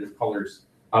representative colors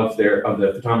of the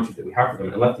photometry that we have for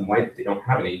them and left them white if they don't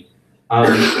have any.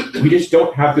 We just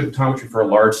don't have good photometry for a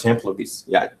large sample of these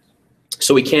yet.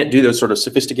 So we can't do those sort of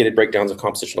sophisticated breakdowns of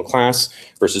compositional class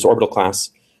versus orbital class.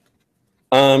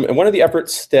 And one of the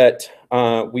efforts that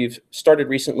we've started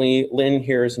recently, Lynn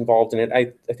here is involved in it.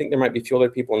 I think there might be a few other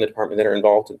people in the department that are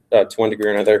involved to one degree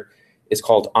or another. Is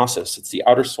called OSIS. It's the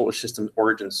Outer Solar System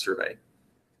Origins Survey.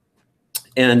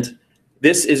 And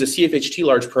this is a CFHT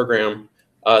large program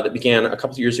that began a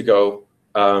couple of years ago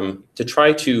to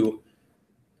try to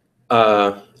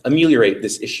ameliorate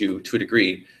this issue to a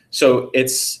degree. So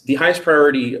it's the highest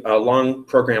priority long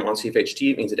program on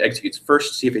CFHT. It means it executes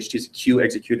first. CFHT is a queue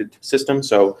executed system.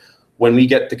 So when we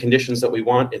get the conditions that we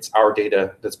want, it's our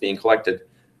data that's being collected.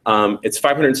 It's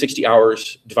 560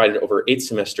 hours divided over 8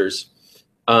 semesters.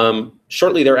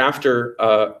 Shortly thereafter,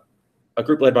 a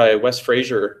group led by Wes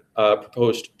Frazier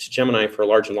proposed to Gemini for a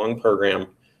large and long program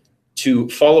to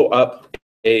follow up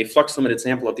a flux limited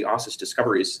sample of the OSIS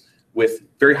discoveries with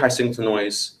very high signal to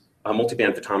noise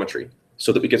multiband photometry,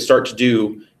 so that we could start to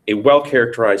do a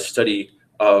well-characterized study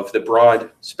of the broad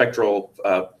spectral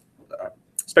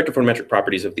spectrophotometric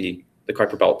properties of the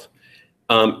Kuiper Belt.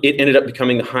 It ended up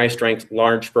becoming the highest ranked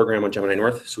large program on Gemini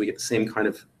North, so we get the same kind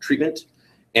of treatment.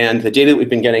 And the data that we've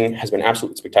been getting has been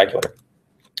absolutely spectacular.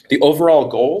 The overall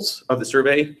goals of the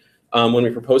survey, when we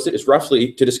proposed it, is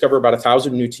roughly to discover about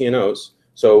 1,000 new TNOs.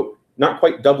 So not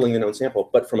quite doubling the known sample,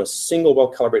 but from a single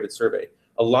well-calibrated survey.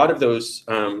 A lot of those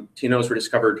TNOs were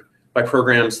discovered by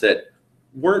programs that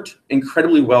weren't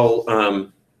incredibly well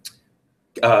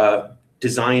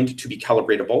designed to be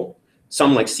calibratable.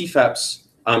 Some, like CFEPS,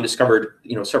 discovered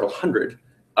several hundred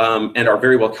and are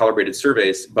very well calibrated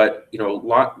surveys, but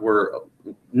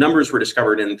numbers were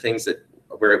discovered in things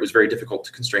where it was very difficult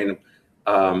to constrain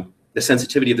the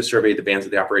sensitivity of the survey, the bands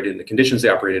that they operated in, the conditions they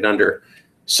operated under.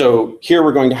 So here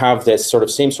we're going to have this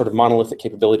same sort of monolithic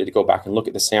capability to go back and look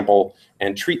at the sample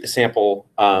and treat the sample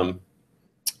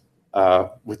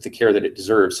with the care that it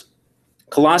deserves.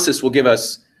 Colossus will give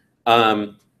us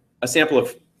a sample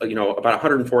of about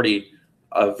 140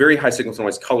 very high signal to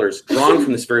noise colors drawn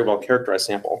from this very well characterized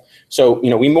sample. So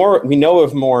we know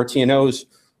of more TNOs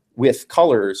with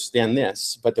colors than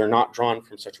this, but they're not drawn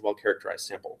from such a well characterized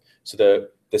sample. So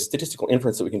the statistical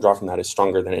inference that we can draw from that is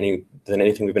stronger than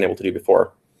anything we've been able to do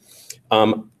before.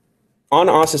 On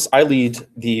OSIS, I lead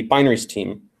the binaries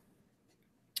team.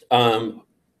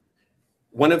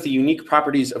 One of the unique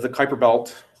properties of the Kuiper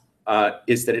Belt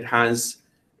is that it has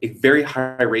a very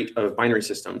high rate of binary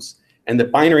systems. And the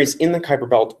binaries in the Kuiper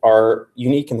Belt are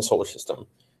unique in the solar system.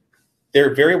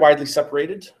 They're very widely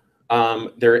separated.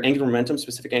 Their angular momentum,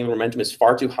 specific angular momentum, is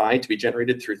far too high to be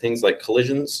generated through things like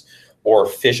collisions or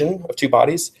fission of two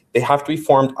bodies. They have to be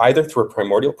formed either through a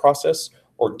primordial process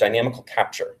or dynamical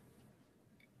capture.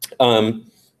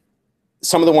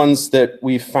 Some of the ones that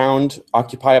we've found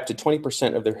occupy up to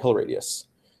 20% of their Hill radius.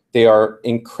 They are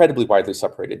incredibly widely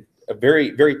separated,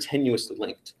 very, very tenuously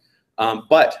linked,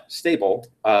 but stable,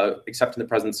 except in the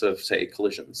presence of, say,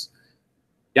 collisions.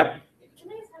 Yep.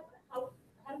 Can I ask how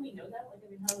do we know that? Like,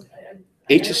 I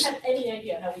mean, I don't have any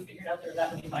idea how we figured out there are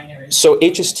that many binaries. So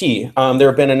HST, there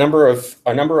have been a number of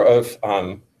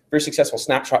very successful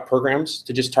snapshot programs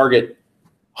to just target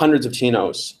hundreds of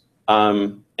TNOs,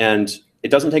 and it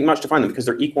doesn't take much to find them because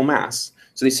they're equal mass.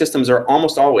 So these systems are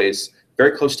almost always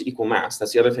very close to equal mass.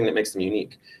 That's the other thing that makes them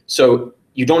unique. So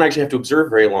you don't actually have to observe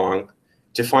very long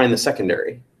to find the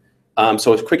secondary.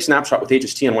 So a quick snapshot with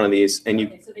HST on one of these, and you.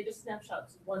 Okay, so they just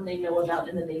snapshots one they know about,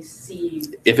 and then they see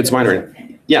if it's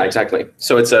binary. Yeah, exactly.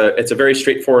 So it's a very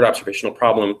straightforward observational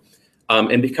problem,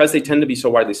 and because they tend to be so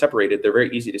widely separated, they're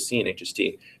very easy to see in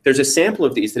HST. There's a sample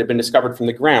of these that have been discovered from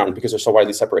the ground because they're so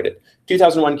widely separated.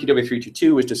 2001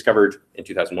 QW322 was discovered in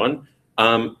 2001.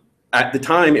 At the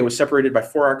time, it was separated by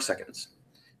 4 arc seconds.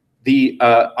 The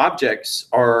objects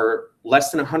are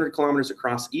less than 100 kilometers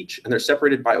across each, and they're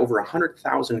separated by over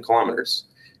 100,000 kilometers.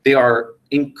 They are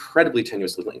incredibly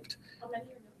tenuously linked. How many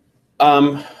are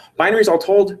known? Binaries, all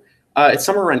told, it's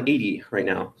somewhere around 80 right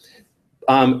now.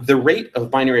 The rate of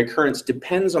binary occurrence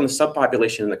depends on the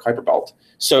subpopulation in the Kuiper Belt.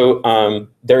 So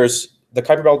the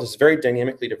Kuiper Belt is very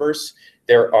dynamically diverse.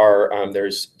 There are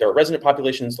resonant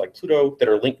populations like Pluto that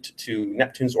are linked to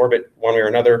Neptune's orbit one way or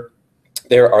another.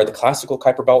 There are the classical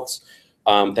Kuiper Belts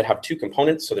that have 2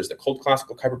 components. So there's the cold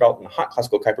classical Kuiper Belt and the hot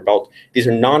classical Kuiper Belt. These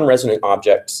are non-resonant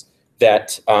objects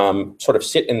that sort of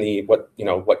sit in the what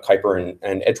Kuiper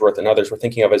and Edgeworth and others were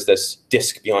thinking of as this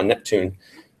disk beyond Neptune.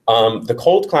 The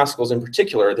cold classicals in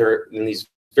particular, they're in these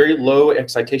very low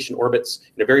excitation orbits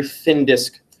in a very thin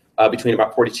disk between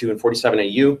about 42 and 47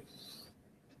 AU.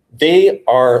 They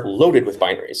are loaded with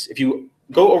binaries. If you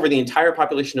go over the entire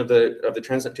population of the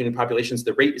trans-Neptunian populations,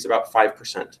 the rate is about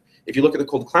 5%. If you look at the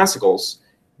cold classicals,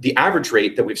 the average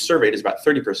rate that we've surveyed is about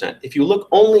 30%. If you look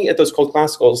only at those cold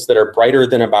classicals that are brighter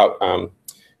than about an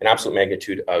absolute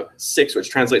magnitude of 6, which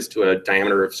translates to a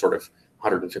diameter of sort of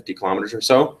 150 kilometers or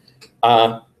so,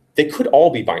 they could all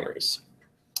be binaries.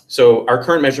 So our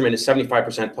current measurement is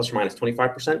 75% plus or minus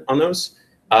 25% on those.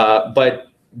 But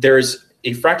there's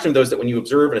a fraction of those that when you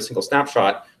observe in a single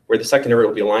snapshot where the secondary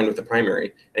will be aligned with the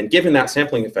primary. And given that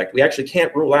sampling effect, we actually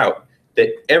can't rule out that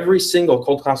every single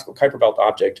cold classical Kuiper Belt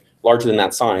object larger than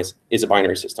that size is a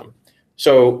binary system.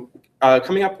 So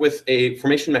coming up with a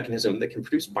formation mechanism that can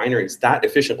produce binaries that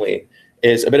efficiently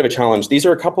is a bit of a challenge. These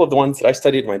are a couple of the ones that I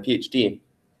studied in my PhD.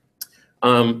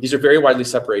 These are very widely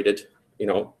separated,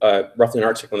 roughly an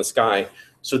arc circle in the sky.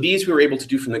 So these we were able to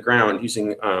do from the ground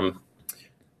using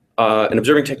an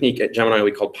observing technique at Gemini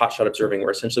we called pot shot observing,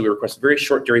 where essentially we request very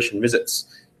short duration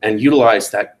visits and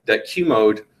utilize that queue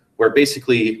mode where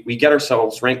basically we get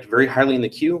ourselves ranked very highly in the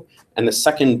queue, and the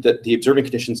second that the observing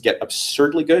conditions get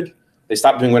absurdly good, they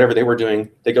stop doing whatever they were doing,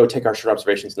 they go take our short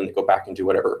observations, then they go back and do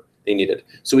whatever they needed.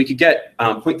 So we could get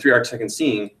 0.3 arc second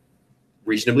seeing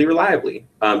reasonably reliably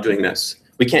doing this.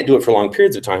 We can't do it for long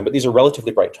periods of time, but these are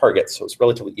relatively bright targets, so it's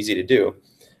relatively easy to do.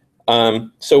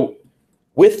 So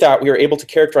with that, we were able to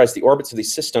characterize the orbits of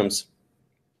these systems,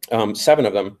 7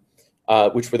 of them,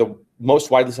 which were the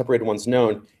most widely separated ones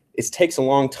known. It takes a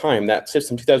long time. That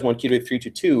system, 2001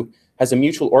 QW322, has a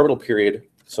mutual orbital period,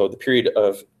 so the period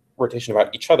of rotation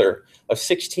about each other, of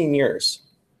 16 years.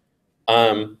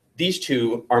 These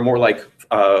 2 are more like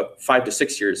 5 to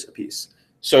 6 years apiece.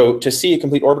 So to see a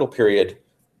complete orbital period,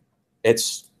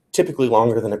 it's typically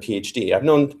longer than a PhD. I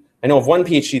know of one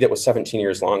PhD that was 17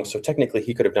 years long, so technically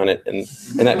he could have done it in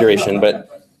that duration, but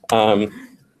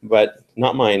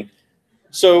not mine.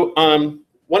 So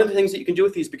one of the things that you can do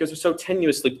with these, because they're so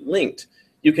tenuously linked,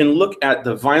 you can look at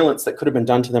the violence that could have been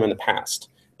done to them in the past.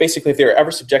 Basically, if they were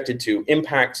ever subjected to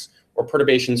impacts or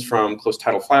perturbations from close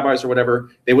tidal flybys or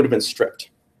whatever, they would have been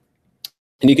stripped.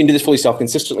 And you can do this fully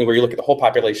self-consistently, where you look at the whole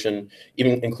population,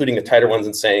 even including the tighter ones,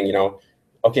 and saying,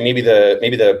 okay, maybe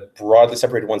the broadly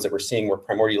separated ones that we're seeing were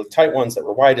primordially tight ones that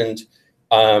were widened.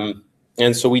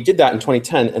 And so we did that in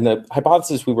 2010. And the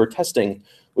hypothesis we were testing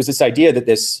was this idea that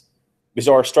this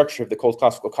bizarre structure of the cold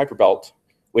classical Kuiper Belt,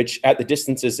 which at the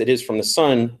distances it is from the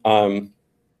sun,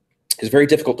 is very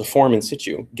difficult to form in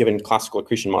situ, given classical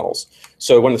accretion models.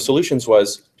 So one of the solutions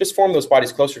was just form those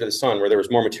bodies closer to the sun where there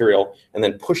was more material and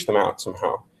then push them out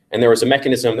somehow. And there was a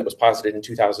mechanism that was posited in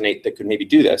 2008 that could maybe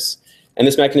do this. And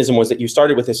this mechanism was that you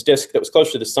started with this disk that was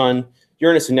close to the sun.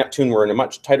 Uranus and Neptune were in a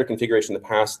much tighter configuration in the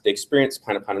past. They experienced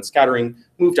planet-planet scattering,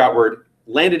 moved outward,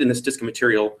 landed in this disk of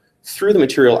material, threw the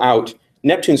material out.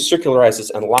 Neptune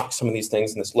circularizes and locks some of these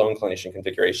things in this low inclination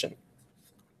configuration.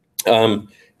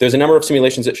 There's a number of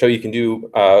simulations that show you can do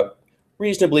a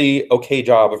reasonably okay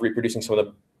job of reproducing some of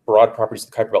the broad properties of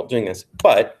the Kuiper Belt doing this.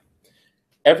 But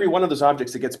every one of those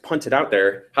objects that gets punted out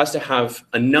there has to have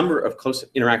a number of close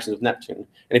interactions with Neptune.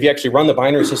 And if you actually run the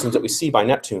binary systems that we see by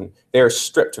Neptune, they are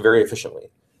stripped very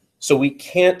efficiently. So we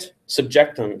can't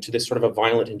subject them to this sort of a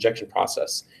violent injection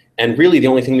process. And really the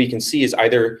only thing we can see is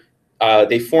either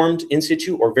they formed in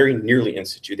situ or very nearly in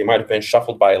situ. They might have been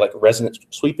shuffled by like resonant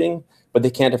sweeping, but they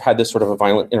can't have had this sort of a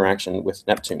violent interaction with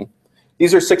Neptune.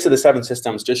 These are 6 of the 7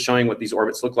 systems just showing what these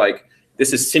orbits look like.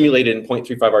 This is simulated in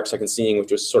 0.35 arcsecond seeing, which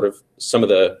was sort of some of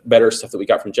the better stuff that we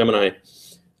got from Gemini.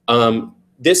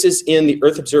 This is in the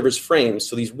Earth observer's frame.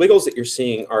 So these wiggles that you're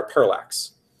seeing are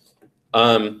parallax.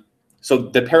 So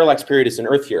the parallax period is in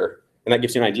Earth here, and that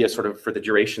gives you an idea sort of for the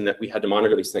duration that we had to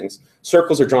monitor these things.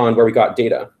 Circles are drawn where we got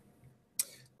data.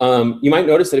 You might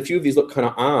notice that a few of these look kind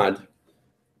of odd.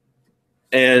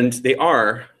 And they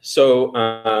are. So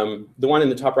the one in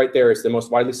the top right there is the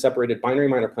most widely separated binary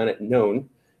minor planet known.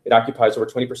 It occupies over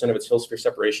 20% of its hill sphere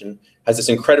separation, has this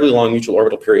incredibly long mutual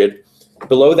orbital period.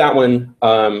 Below that one,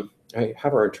 I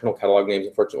have our internal catalog names,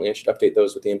 unfortunately. I should update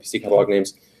those with the NPC catalog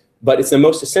names. But it's the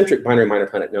most eccentric binary minor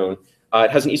planet known.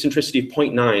 It has an eccentricity of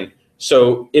 0.9.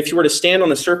 So if you were to stand on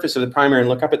the surface of the primary and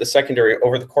look up at the secondary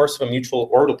over the course of a mutual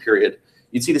orbital period,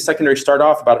 you'd see the secondary start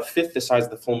off about 1/5 the size of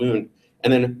the full moon.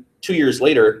 And then 2 years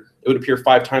later, it would appear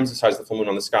 5 times the size of the full moon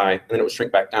on the sky, and then it would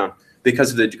shrink back down because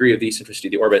of the degree of the eccentricity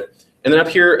of the orbit. And then up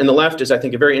here in the left is, I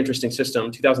think, a very interesting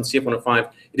system, 2000 CF105.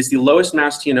 It is the lowest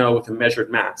mass TNO with a measured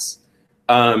mass.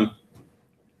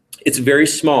 It's very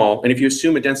small, and if you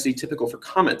assume a density typical for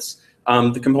comets,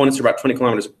 the components are about 20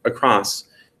 kilometers across.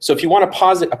 So if you want to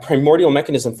posit a primordial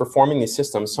mechanism for forming these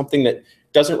systems, something that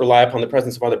doesn't rely upon the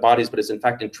presence of other bodies, but is in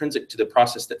fact intrinsic to the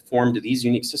process that formed these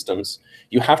unique systems,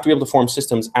 you have to be able to form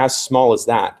systems as small as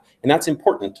that. And that's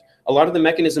important. A lot of the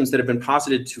mechanisms that have been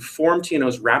posited to form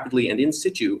TNOs rapidly and in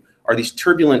situ are these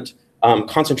turbulent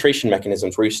concentration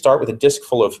mechanisms where you start with a disk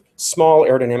full of small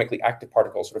aerodynamically active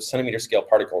particles, sort of centimeter scale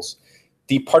particles.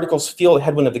 The particles feel the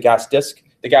headwind of the gas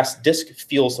disk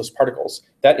feels those particles.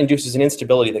 That induces an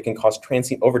instability that can cause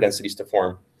transient overdensities to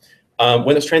form.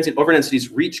 When those transient overdensities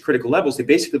reach critical levels, they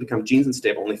basically become genes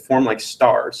unstable and they form like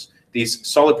stars. These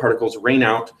solid particles rain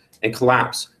out and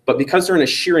collapse. But because they're in a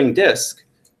shearing disk,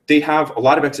 they have a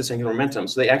lot of excess angular momentum,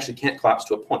 so they actually can't collapse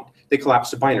to a point. They collapse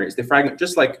to binaries. They fragment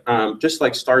just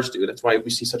like stars do. That's why we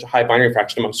see such a high binary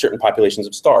fraction among certain populations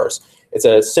of stars. It's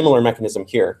a similar mechanism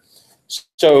here.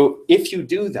 So if you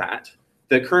do that,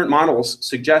 the current models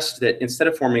suggest that instead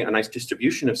of forming a nice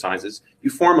distribution of sizes, you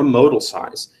form a modal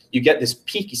size. You get this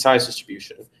peaky size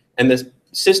distribution. And the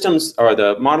systems, or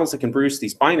the models that can produce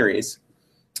these binaries,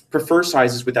 prefer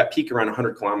sizes with that peak around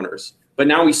 100 kilometers. But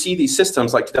now we see these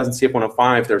systems like 2000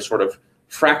 CF105, they're sort of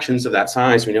fractions of that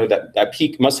size. We know that that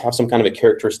peak must have some kind of a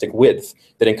characteristic width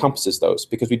that encompasses those,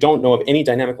 because we don't know of any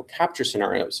dynamical capture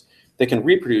scenarios that can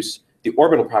reproduce the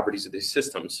orbital properties of these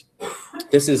systems.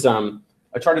 This is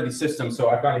a chart of these systems. So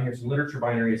I've got in here some literature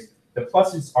binaries. The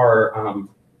pluses are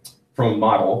from a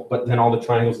model, but then all the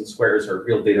triangles and squares are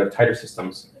real data of tighter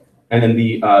systems. And then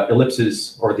the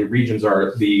ellipses, or the regions,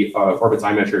 are the orbits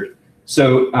I measured.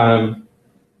 So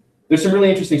there's some really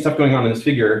interesting stuff going on in this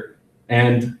figure.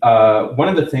 And one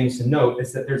of the things to note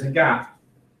is that there's a gap.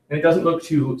 And it doesn't look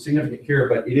too significant here,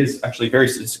 but it is actually very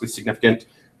statistically significant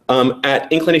at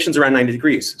inclinations around 90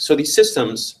 degrees. So these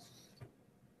systems,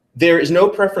 there is no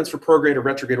preference for prograde or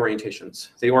retrograde orientations.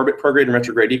 They orbit prograde and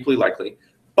retrograde equally likely,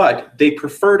 but they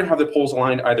prefer to have the poles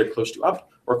aligned either close to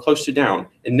up or close to down,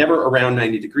 and never around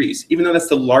 90 degrees, even though that's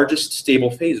the largest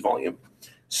stable phase volume.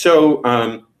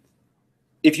 So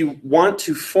if you want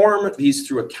to form these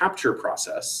through a capture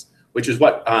process, which is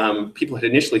what people had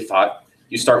initially thought,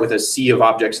 you start with a sea of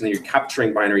objects and then you're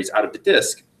capturing binaries out of the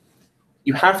disk,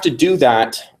 you have to do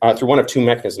that through one of two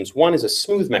mechanisms. One is a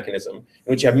smooth mechanism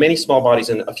in which you have many small bodies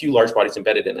and a few large bodies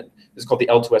embedded in it. This is called the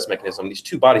L2S mechanism. These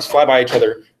two bodies fly by each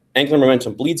other, angular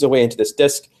momentum bleeds away into this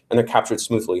disk, and they're captured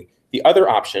smoothly. The other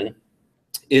option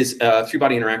is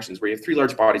 3-body interactions, where you have 3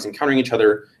 large bodies encountering each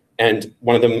other and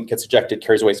one of them gets ejected,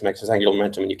 carries away some excess angular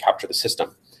momentum, and you capture the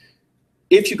system.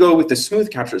 If you go with the smooth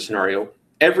capture scenario,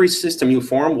 every system you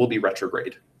form will be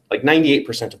retrograde. Like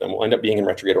 98% of them will end up being in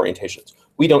retrograde orientations.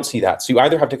 We don't see that. So you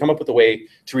either have to come up with a way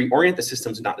to reorient the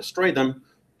systems and not destroy them,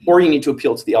 or you need to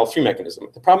appeal to the L3 mechanism.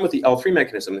 The problem with the L3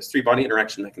 mechanism, this three-body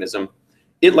interaction mechanism,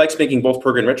 it likes making both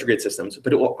prograde and retrograde systems,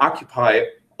 but it will occupy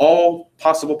all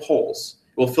possible poles.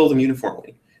 It will fill them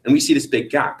uniformly. And we see this big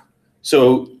gap.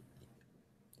 So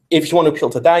if you want to appeal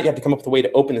to that, you have to come up with a way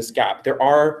to open this gap. There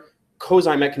are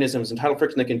cosi mechanisms and tidal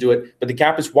friction that can do it, but the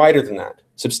gap is wider than that,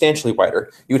 substantially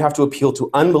wider. You would have to appeal to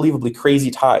unbelievably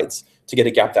crazy tides to get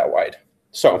a gap that wide.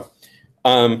 So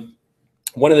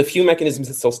one of the few mechanisms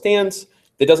that still stands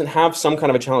that doesn't have some kind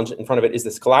of a challenge in front of it is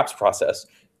this collapse process.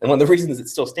 And one of the reasons it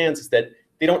still stands is that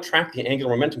they don't track the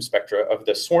angular momentum spectra of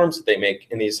the swarms that they make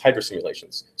in these hydro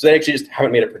simulations. So they actually just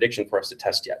haven't made a prediction for us to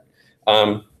test yet.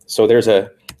 So there's a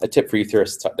tip for you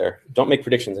theorists out there. Don't make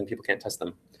predictions and people can't test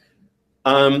them.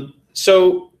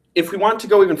 So if we want to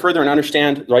go even further and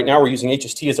understand, right now we're using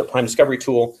HST as our prime discovery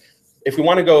tool. If we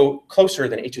want to go closer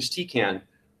than HST can,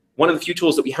 one of the few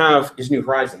tools that we have is New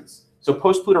Horizons. So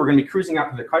post-Pluto, we're going to be cruising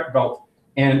out to the Kuiper Belt.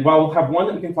 And while we'll have one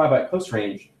that we can fly by at close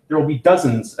range, there will be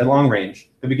dozens at long range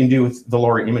that we can do with the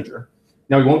lower imager.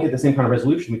 Now, we won't get the same kind of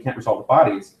resolution. We can't resolve the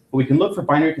bodies, but we can look for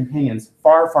binary companions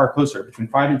far, far closer, between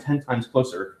 5 and 10 times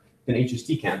closer than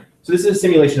HST can. So this is a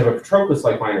simulation of a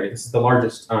Patroclus-like binary. This is the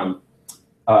largest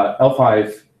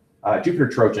L5 Jupiter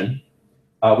Trojan,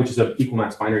 which is an equal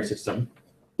mass binary system.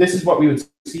 This is what we would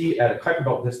see at a Kuiper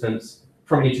Belt distance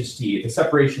from HST. The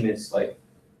separation is like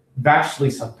vastly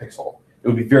subpixel. It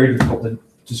would be very difficult to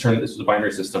discern that this is a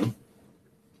binary system.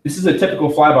 This is a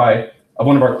typical flyby of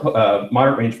one of our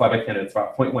moderate range flyby candidates,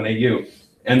 about 0.1 AU,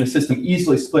 and the system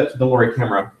easily split to the LORRI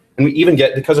camera. And we even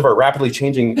get, because of our rapidly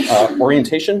changing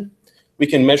orientation, we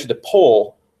can measure the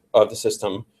pole of the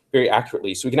system very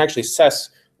accurately. So we can actually assess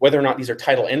whether or not these are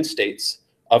tidal end states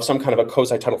of some kind of a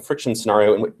cosi-tidal friction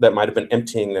scenario that might have been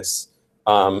emptying this,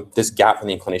 this gap in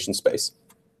the inclination space.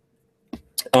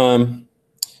 I'm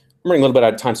running a little bit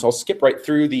out of time, so I'll skip right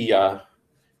through the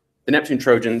Neptune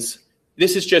Trojans.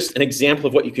 This is just an example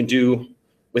of what you can do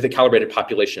with a calibrated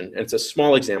population, and it's a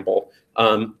small example.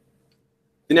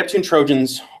 The Neptune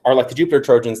Trojans are like the Jupiter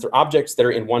Trojans. They're objects that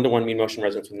are in one-to-one mean motion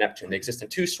resonance with Neptune. They exist in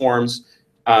two swarms,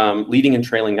 leading and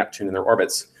trailing Neptune in their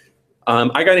orbits.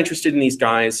 I got interested in these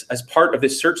guys as part of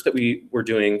this search that we were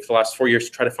doing for the last 4 years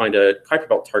to try to find a Kuiper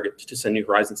Belt target to send New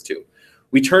Horizons to.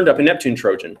 We turned up a Neptune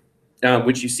Trojan,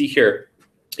 which you see here.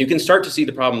 You can start to see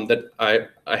the problem that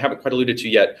I haven't quite alluded to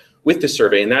yet with this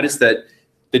survey, and that is that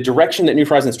the direction that New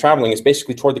Horizons is traveling is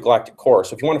basically toward the galactic core.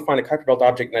 So if you want to find a Kuiper Belt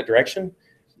object in that direction,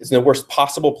 it's in the worst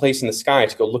possible place in the sky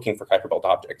to go looking for Kuiper Belt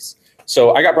objects.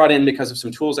 So I got brought in because of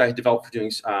some tools I had developed for doing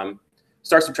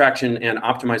star subtraction and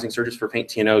optimizing searches for faint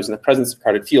TNOs in the presence of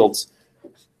crowded fields.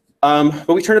 But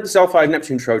we turned up this L5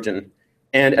 Neptune Trojan,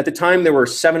 and at the time there were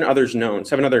 7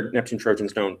 other Neptune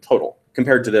Trojans known total,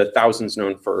 compared to the thousands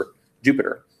known for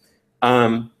Jupiter.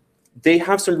 They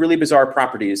have some really bizarre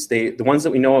properties. The ones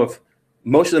that we know of,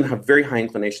 most of them have very high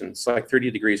inclinations, like 30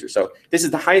 degrees or so. This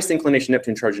is the highest inclination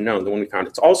Neptune Trojan known, the one we found.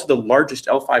 It's also the largest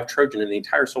L5 Trojan in the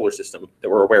entire solar system that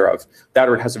we're aware of. That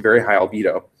or it has a very high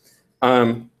albedo.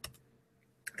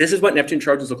 This is what Neptune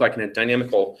Trojans look like in a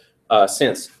dynamical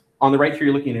sense. On the right here,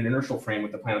 you're looking at an inertial frame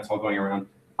with the planets all going around.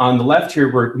 On the left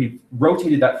here, we've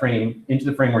rotated that frame into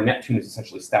the frame where Neptune is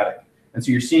essentially static. And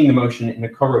so you're seeing the motion in a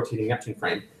co-rotating Neptune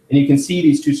frame. And you can see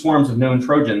these two swarms of known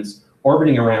Trojans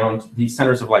orbiting around the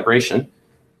centers of libration.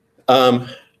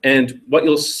 And what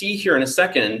you'll see here in a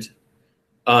second,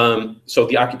 so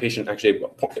the occupation, actually, an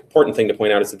important thing to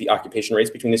point out is that the occupation rates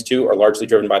between these two are largely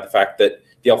driven by the fact that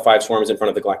the L5 swarm is in front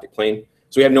of the galactic plane.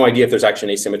 So we have no idea if there's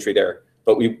actually an asymmetry there,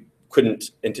 but we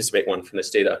couldn't anticipate one from this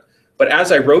data. But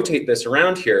as I rotate this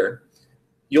around here,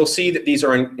 you'll see that these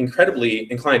are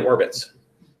incredibly inclined orbits.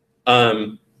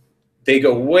 They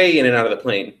go way in and out of the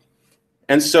plane.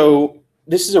 And so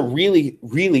this is a really,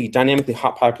 really dynamically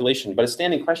hot population, but a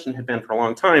standing question had been for a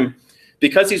long time,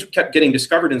 because these kept getting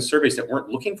discovered in surveys that weren't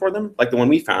looking for them, like the one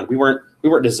we found. We weren't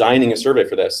designing a survey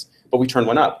for this, but we turned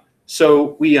one up.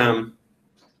 So we,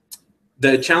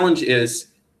 the challenge is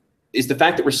the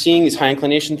fact that we're seeing these high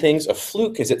inclination things a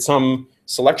fluke? Is it some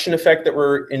selection effect that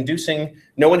we're inducing?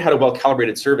 No one had a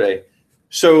well-calibrated survey.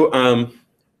 So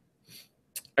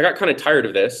I got kind of tired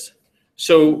of this.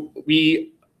 So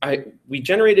we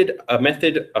generated a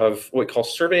method of what we call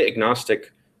survey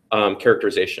agnostic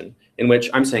characterization, in which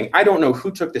I'm saying, I don't know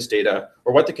who took this data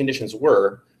or what the conditions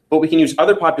were, but we can use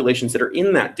other populations that are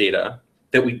in that data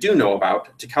that we do know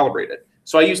about to calibrate it.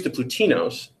 So I used the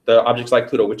Plutinos, the objects like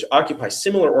Pluto, which occupy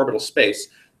similar orbital space,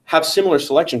 have similar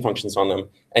selection functions on them,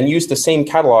 and use the same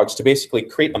catalogs to basically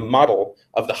create a model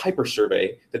of the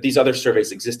hypersurvey that these other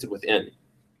surveys existed within.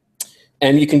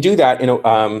 And you can do that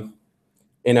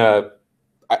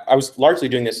I was largely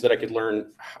doing this so that I could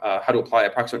learn how to apply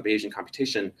approximate Bayesian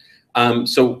computation.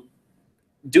 So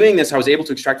doing this, I was able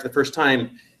to extract for the first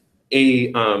time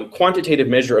a quantitative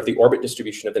measure of the orbit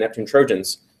distribution of the Neptune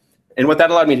Trojans. And what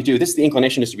that allowed me to do, this is the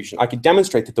inclination distribution. I could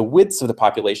demonstrate that the widths of the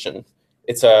population,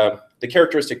 it's the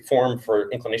characteristic form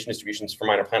for inclination distributions for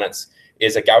minor planets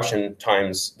is a Gaussian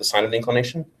times the sine of the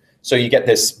inclination. So you get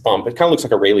this bump. It kind of looks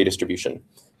like a Rayleigh distribution.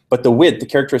 But the width, the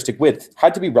characteristic width,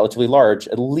 had to be relatively large,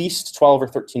 at least 12 or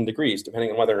 13 degrees,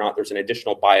 depending on whether or not there's an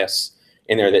additional bias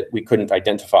in there that we couldn't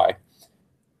identify.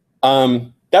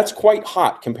 That's quite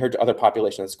hot compared to other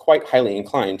populations. It's quite highly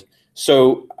inclined.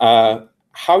 So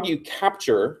how do you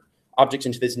capture objects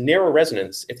into this narrow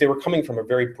resonance if they were coming from a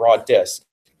very broad disk?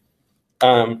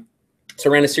 So I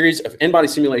ran a series of n-body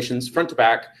simulations, front to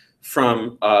back,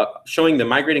 from showing the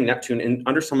migrating Neptune in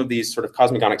under some of these sort of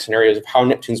cosmogonic scenarios of how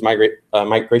Neptune's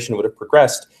migration would have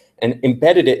progressed, and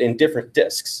embedded it in different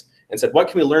disks and said, what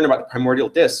can we learn about the primordial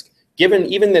disk given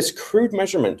even this crude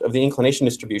measurement of the inclination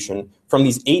distribution from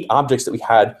these 8 objects that we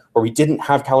had where we didn't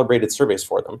have calibrated surveys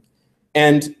for them?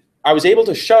 And I was able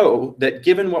to show that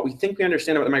given what we think we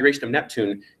understand about the migration of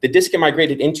Neptune, the disk it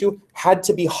migrated into had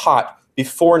to be hot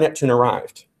before Neptune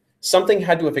arrived. Something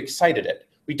had to have excited it.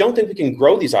 We don't think we can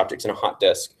grow these objects in a hot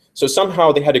disk. So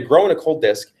somehow they had to grow in a cold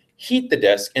disk, heat the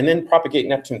disk, and then propagate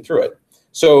Neptune through it.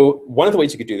 So one of the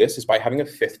ways you could do this is by having a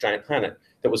 5th giant planet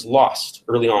that was lost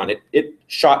early on. It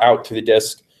shot out through the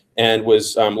disk and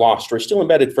was lost, or still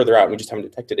embedded further out. We just haven't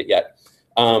detected it yet.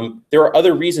 There are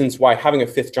other reasons why having a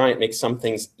 5th giant makes some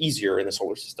things easier in the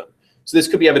solar system. So this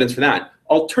could be evidence for that.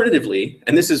 Alternatively,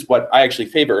 and this is what I actually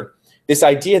favor, this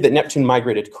idea that Neptune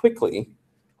migrated quickly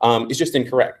is just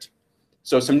incorrect.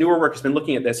 So some newer work has been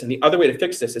looking at this, and the other way to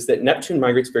fix this is that Neptune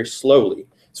migrates very slowly.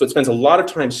 So it spends a lot of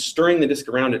time stirring the disk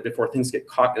around it before things get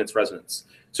caught in its resonance.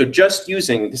 So just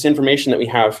using this information that we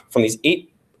have from these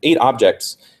eight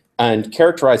objects and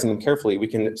characterizing them carefully, we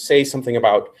can say something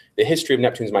about the history of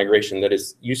Neptune's migration that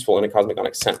is useful in a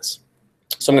cosmogonic sense.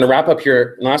 So I'm going to wrap up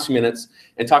here in the last few minutes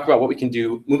and talk about what we can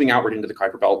do moving outward into the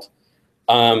Kuiper Belt.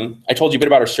 I told you a bit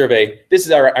about our survey. This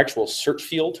is our actual search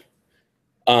field.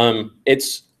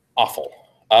 It's awful.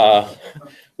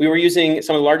 We were using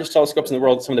some of the largest telescopes in the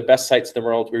world, some of the best sites in the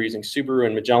world. We were using Subaru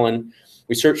and Magellan.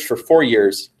 We searched for 4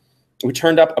 years. We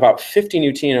turned up about 50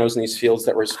 neutrinos in these fields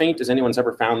that were as faint as anyone's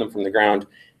ever found them from the ground.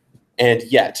 And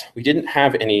yet, we didn't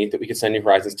have any that we could send New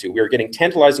Horizons to. We were getting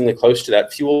tantalizingly close to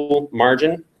that fuel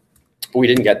margin, but we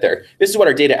didn't get there. This is what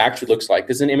our data actually looks like.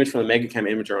 This is an image from the MegaChem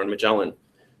imager on Magellan.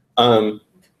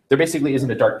 There basically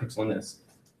isn't a dark pixel in this.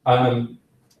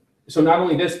 So not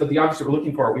only this, but the objects that we're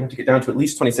looking for, we have to get down to at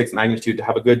least 26 magnitude to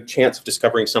have a good chance of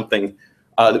discovering something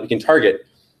that we can target.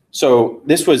 So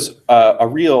this was a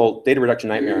real data reduction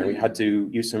nightmare, and we had to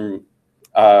use some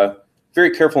very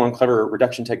careful and clever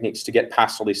reduction techniques to get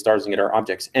past all these stars and get our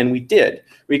objects. And we did.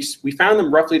 We found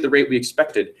them roughly at the rate we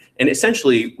expected. And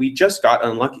essentially, we just got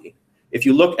unlucky. If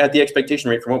you look at the expectation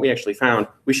rate from what we actually found,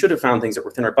 we should have found things that were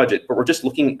within our budget, but we're just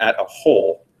looking at a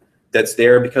hole that's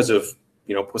there because of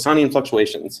Poissonian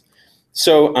fluctuations.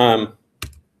 So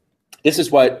this is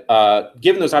what,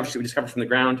 given those objects that we discovered from the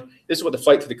ground, this is what the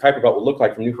flight through the Kuiper Belt will look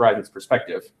like from New Horizons'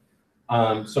 perspective.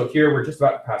 So here we're just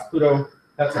about to pass Pluto.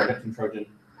 That's our Neptune Trojan.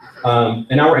 And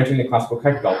now we're entering the classical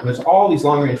Kuiper Belt. And there's all these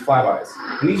long-range flybys.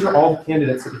 And these are all the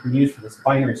candidates that we can use for this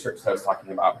binary search that I was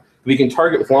talking about. We can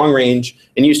target with long range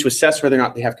and use to assess whether or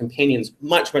not they have companions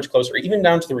much, much closer, even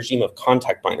down to the regime of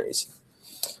contact binaries.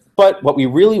 But what we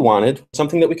really wanted,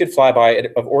 something that we could fly by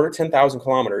of order 10,000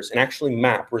 kilometers and actually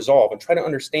map, resolve, and try to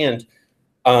understand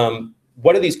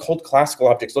what do these cold classical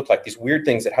objects look like, these weird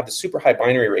things that have the super high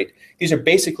binary rate. These are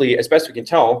basically, as best we can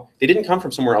tell, they didn't come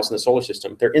from somewhere else in the solar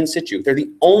system. They're in situ. They're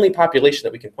the only population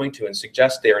that we can point to and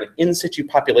suggest they are an in situ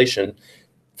population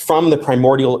from the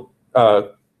primordial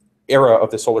era of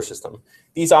the solar system.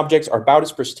 These objects are about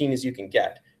as pristine as you can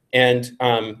get. And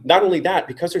not only that,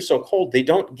 because they're so cold, they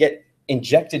don't get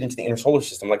injected into the inner solar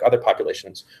system like other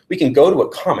populations. We can go to a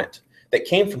comet that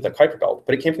came from the Kuiper Belt,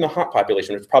 but it came from the hot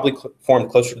population, which probably formed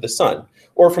closer to the sun,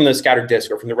 or from the scattered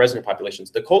disk, or from the resonant populations.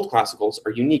 The cold classicals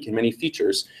are unique in many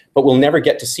features, but we'll never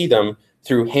get to see them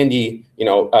through handy,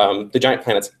 the giant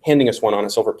planets handing us one on a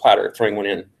silver platter, throwing one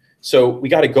in. So we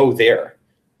got to go there.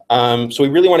 So we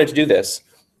really wanted to do this.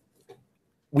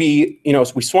 we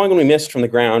swung and we missed from the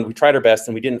ground. We tried our best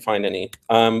and we didn't find any,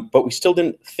 but we still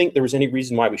didn't think there was any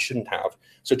reason why we shouldn't have.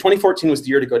 So 2014 was the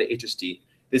year to go to HST.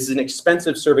 This is an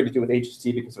expensive survey to do with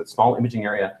HST because of its small imaging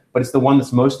area, but it's the one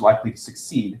that's most likely to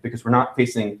succeed because we're not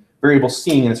facing variable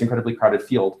seeing in this incredibly crowded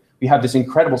field. We have this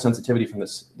incredible sensitivity from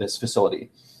this facility.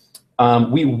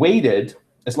 We waited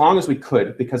as long as we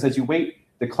could because as you wait,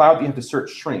 the cloud that you have to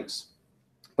search shrinks.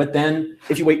 But then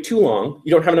if you wait too long,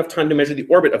 you don't have enough time to measure the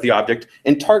orbit of the object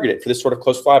and target it for this sort of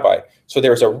close flyby. So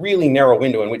there's a really narrow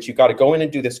window in which you've got to go in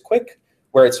and do this quick,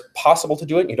 where it's possible to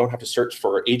do it. You don't have to search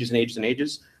for ages and ages and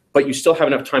ages, but you still have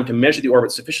enough time to measure the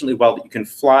orbit sufficiently well that you can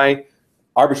fly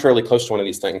arbitrarily close to one of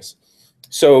these things.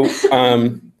 So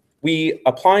we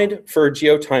applied for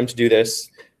geotime to do this,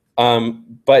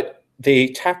 but they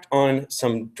tacked on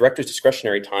some director's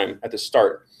discretionary time at the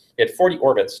start. We had 40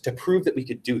 orbits to prove that we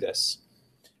could do this.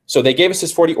 So they gave us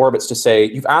this 40 orbits to say,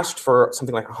 you've asked for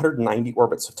something like 190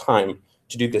 orbits of time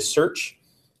to do this search.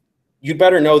 You'd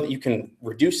better know that you can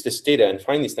reduce this data and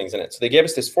find these things in it. So they gave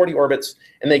us this 40 orbits,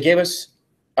 and they gave us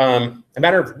a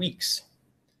matter of weeks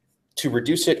to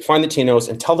reduce it, find the TNOs,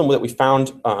 and tell them that we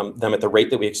found them at the rate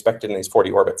that we expected in these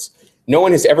 40 orbits. No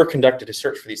one has ever conducted a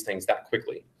search for these things that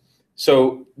quickly.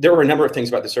 So there were a number of things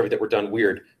about the survey that were done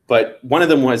weird, but one of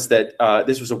them was that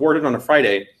this was awarded on a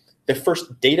Friday. The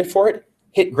first data for it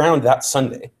hit ground that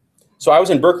Sunday. So I was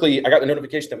in Berkeley, I got the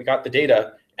notification that we got the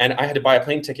data, and I had to buy a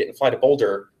plane ticket and fly to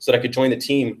Boulder so that I could join the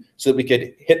team so that we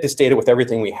could hit this data with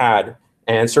everything we had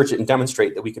and search it and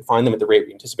demonstrate that we could find them at the rate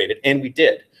we anticipated. And we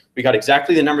did. We got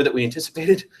exactly the number that we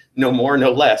anticipated, no more,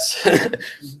 no less,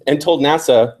 and told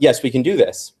NASA, yes, we can do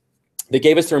this. They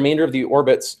gave us the remainder of the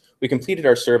orbits. We completed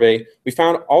our survey. We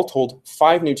found, all told,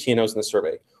 5 new TNOs in the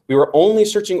survey. We were only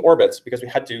searching orbits because we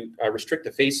had to restrict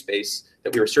the phase space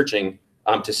that we were searching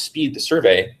to speed the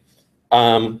survey.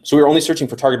 So we were only searching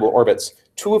for targetable orbits.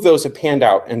 2 of those have panned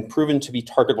out and proven to be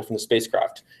targetable from the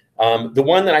spacecraft. The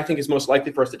one that I think is most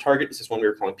likely for us to target is this one we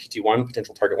were calling PT1,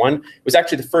 potential target 1. It was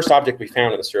actually the first object we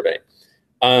found in the survey.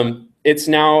 It's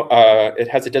now, it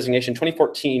has a designation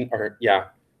 2014,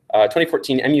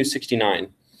 2014 MU69.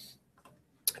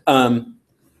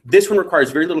 This one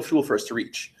requires very little fuel for us to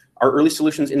reach. Our early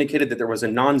solutions indicated that there was a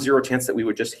non-zero chance that we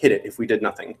would just hit it if we did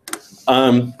nothing.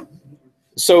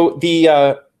 So the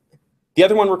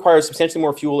other one requires substantially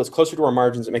more fuel. It's closer to our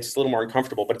margins. It makes us a little more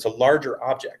uncomfortable, but it's a larger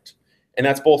object. And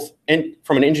that's both, and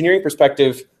from an engineering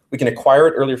perspective, we can acquire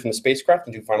it earlier from the spacecraft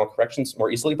and do final corrections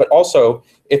more easily. But also,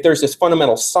 if there's this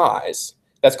fundamental size,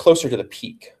 that's closer to the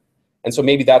peak. And so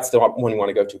maybe that's the one we want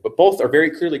to go to. But both are very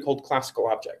clearly called classical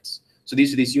objects. So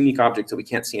these are these unique objects that we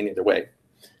can't see any other way.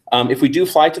 If we do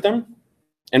fly to them,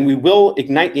 and we will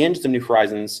ignite the engines of New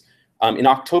Horizons in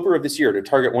October of this year to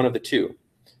target one of the 2.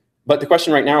 But the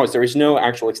question right now is there is no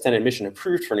actual extended mission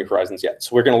approved for New Horizons yet.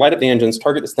 So we're going to light up the engines,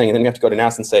 target this thing, and then we have to go to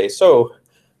NASA and say, so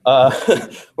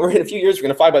we're in a few years, we're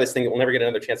going to fly by this thing that we'll never get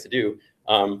another chance to do.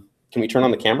 Can we turn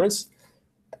on the cameras?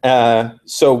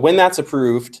 So when that's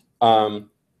approved, the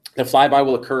flyby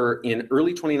will occur in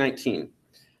early 2019.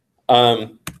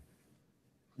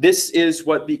 This is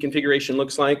what the configuration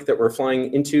looks like that we're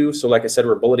flying into. So like I said,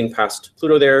 we're bulleting past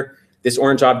Pluto there. This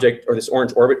orange object, or this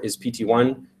orange orbit, is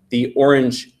PT1. The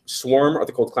orange swarm are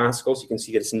the cold classicals. You can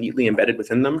see that it's neatly embedded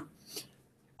within them.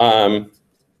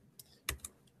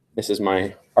 This is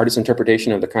my artist's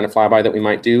interpretation of the kind of flyby that we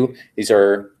might do. These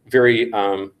are very,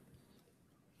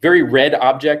 very red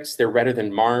objects. They're redder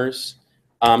than Mars.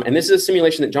 And this is a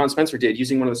simulation that John Spencer did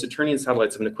using one of the Saturnian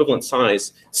satellites of an equivalent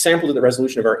size, sampled at the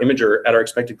resolution of our imager at our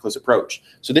expected close approach.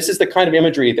 So this is the kind of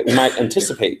imagery that we might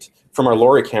anticipate from our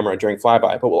LORRI camera during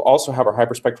flyby, but we'll also have our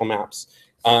hyperspectral maps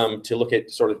to look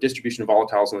at sort of distribution of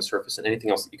volatiles on the surface and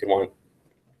anything else that you could want.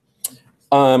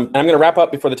 And I'm going to wrap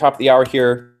up before the top of the hour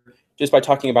here just by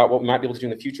talking about what we might be able to do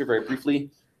in the future very briefly.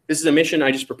 This is a mission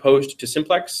I just proposed to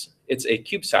Simplex. It's a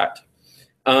CubeSat.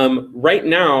 Right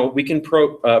now, we can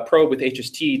probe with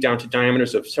HST down to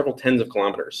diameters of several tens of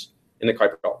kilometers in the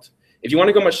Kuiper Belt. If you want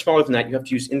to go much smaller than that, you have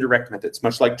to use indirect methods,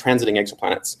 much like transiting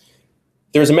exoplanets.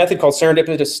 There's a method called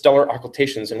serendipitous stellar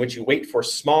occultations in which you wait for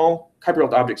small Kuiper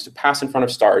Belt objects to pass in front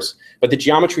of stars, but the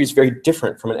geometry is very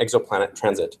different from an exoplanet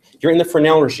transit. You're in the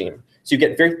Fresnel regime, so you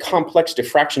get very complex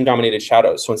diffraction-dominated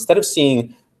shadows. So instead of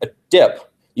seeing a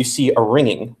dip, you see a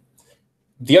ringing.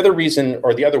 The other reason,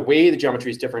 or the other way the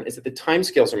geometry is different, is that the time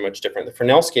scales are much different. The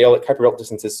Fresnel scale at Kuiper Belt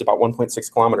distances is about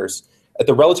 1.6 kilometers. At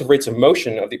the relative rates of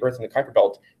motion of the Earth and the Kuiper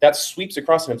Belt, that sweeps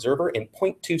across an observer in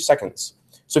 0.2 seconds.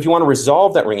 So if you want to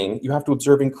resolve that ringing, you have to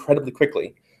observe incredibly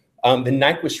quickly. The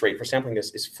Nyquist rate for sampling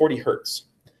this is 40 hertz.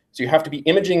 So you have to be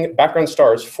imaging background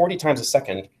stars 40 times a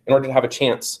second in order to have a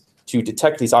chance to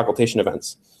detect these occultation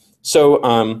events.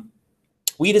 So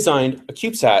we designed a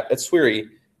CubeSat at SWIRI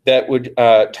that would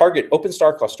target open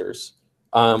star clusters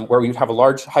where we would have a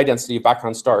large high density of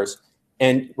background stars.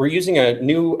 And we're using a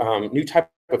new type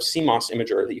of CMOS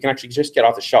imager that you can actually just get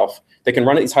off the shelf that can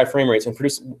run at these high frame rates and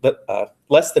produce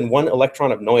less than 1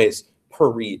 electron of noise per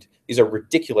read. These are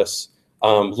ridiculous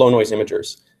low noise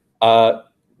imagers.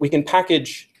 We can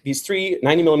package these 3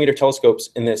 90mm telescopes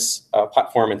in this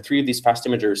platform and 3 of these fast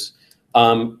imagers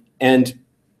and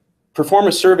perform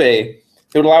a survey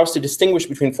that would allow us to distinguish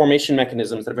between formation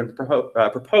mechanisms that have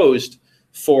been proposed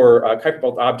for Kuiper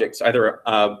Belt objects, either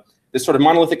this sort of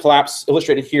monolithic collapse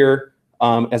illustrated here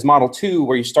as model 2,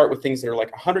 where you start with things that are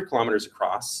like 100 kilometers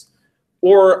across,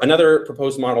 or another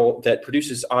proposed model that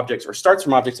produces objects or starts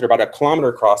from objects that are about 1 kilometer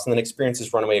across and then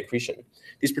experiences runaway accretion.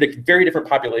 These predict very different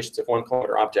populations of 1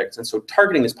 kilometer objects. And so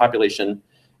targeting this population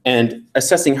and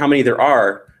assessing how many there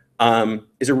are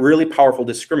is a really powerful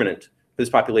discriminant for this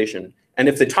population. And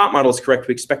if the top model is correct,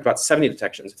 we expect about 70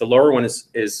 detections. If the lower one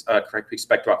is correct, we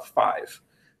expect about 5.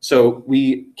 So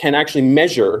we can actually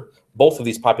measure both of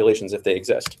these populations if they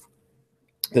exist.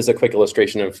 This is a quick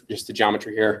illustration of just the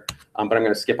geometry here, but I'm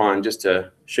going to skip on just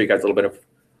to show you guys a little bit of,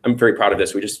 I'm very proud of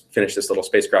this. We just finished this little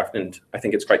spacecraft and I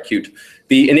think it's quite cute.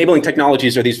 The enabling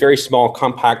technologies are these very small,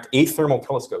 compact athermal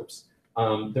telescopes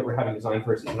that we're having designed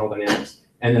for signal dynamics.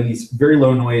 And then these very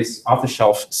low noise, off the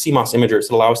shelf CMOS imagers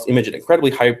that allow us to image at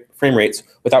incredibly high frame rates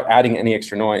without adding any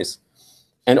extra noise.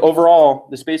 And overall,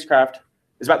 the spacecraft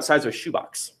is about the size of a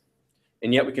shoebox.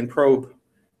 And yet we can probe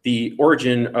the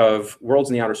origin of worlds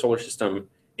in the outer solar system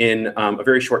in a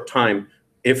very short time.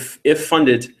 If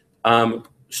funded,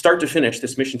 start to finish,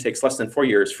 this mission takes less than 4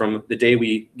 years from the day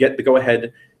we get the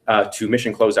go-ahead to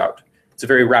mission closeout. It's a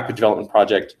very rapid development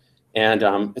project, and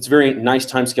it's a very nice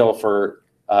timescale for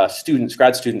students,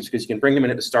 grad students, because you can bring them in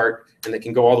at the start and they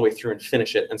can go all the way through and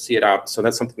finish it and see it out. So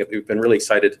that's something that we've been really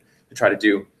excited to try to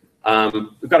do.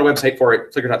 We've got a website for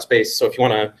it, flickr.space. So if you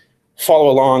want to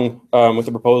follow along with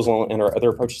the proposal and our other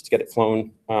approaches to get it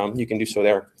flown, you can do so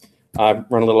there. Run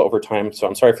a little over time, so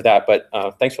I'm sorry for that, but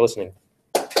thanks for listening.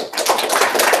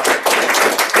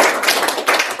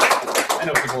 I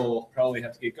know people probably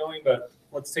have to get going, but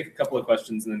let's take a couple of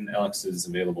questions, and then Alex is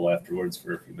available afterwards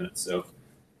for a few minutes. So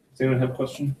does anyone have a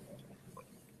question?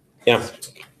 Yeah.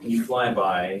 When you fly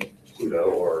by Pluto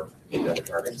or any other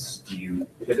targets, do you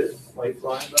pivot while you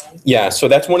fly by? Yeah, so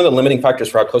that's one of the limiting factors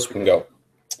for how close we can go,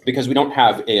 because we don't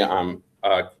have a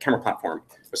camera platform,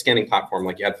 a scanning platform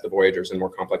like you had for the Voyagers and more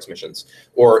complex missions.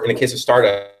 Or in the case of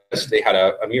Stardust, they had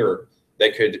a mirror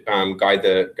that could guide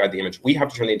the image. We have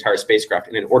to turn the entire spacecraft,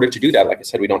 and in order to do that, like I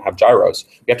said, we don't have gyros.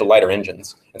 We have to light our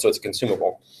engines, and so it's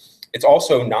consumable. It's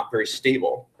also not very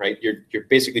stable, right? You're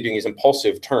basically doing these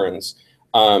impulsive turns.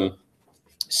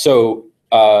 So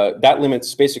that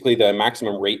limits basically the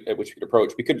maximum rate at which we could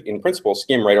approach. We could, in principle,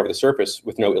 skim right over the surface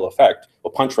with no ill effect.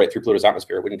 We'll punch right through Pluto's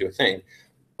atmosphere. It wouldn't do a thing.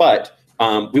 But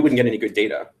we wouldn't get any good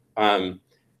data. Alan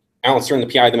Stern, the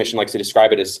PI of the mission, likes to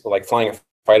describe it as like flying a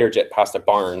fighter jet past a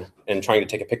barn and trying to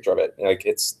take a picture of it. Like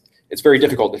it's very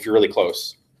difficult if you're really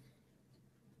close.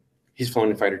 He's flown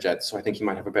in fighter jets, so I think he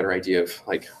might have a better idea of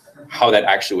like how that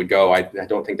actually would go. I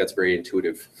don't think that's very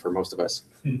intuitive for most of us.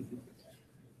 Do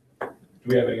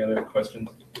we have any other questions?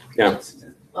 Yeah.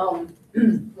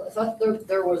 I thought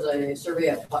there was a survey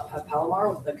at Palomar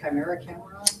with the Chimera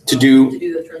camera To do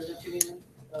the trans-Neptunian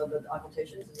the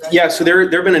occultations. Yeah, so there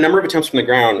have been a number of attempts from the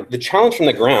ground. The challenge from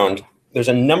the ground, there's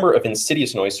a number of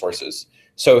insidious noise sources.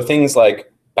 So things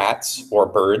like bats or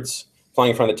birds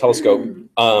flying in front of the telescope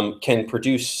can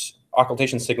produce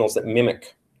occultation signals that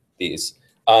mimic these.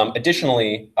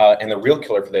 Additionally, and the real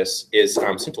killer for this is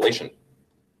scintillation.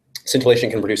 Scintillation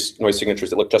can produce noise signatures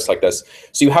that look just like this.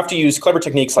 So you have to use clever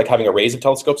techniques like having arrays of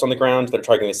telescopes on the ground that are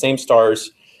targeting the same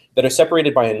stars that are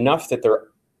separated by enough that they're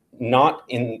not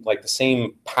in like the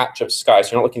same patch of sky,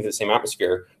 so you're not looking at the same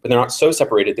atmosphere, but they're not so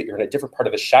separated that you're in a different part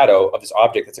of the shadow of this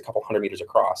object that's a couple hundred meters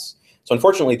across. So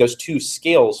unfortunately, those two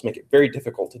scales make it very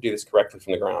difficult to do this correctly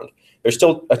from the ground. There's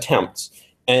still attempts,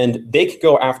 and they could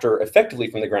go after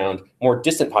effectively from the ground more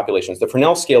distant populations. The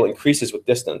Fresnel scale increases with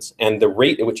distance, and the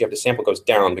rate at which you have to sample goes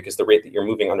down because the rate that you're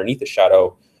moving underneath the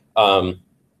shadow, well,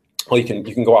 you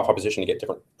can go off opposition to get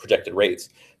different projected rates.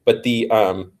 But the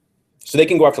so they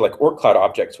can go after like Oort cloud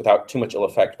objects without too much ill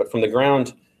effect. But from the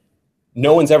ground,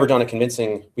 no one's ever done a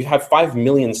convincing. We have 5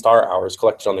 million star hours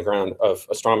collected on the ground of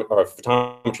astronomy or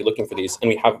photometry looking for these, and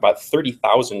we have about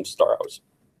 30,000 star hours,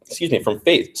 from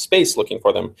space looking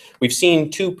for them. We've seen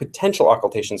 2 potential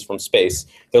occultations from space.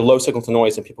 They're low signal to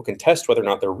noise, and people can test whether or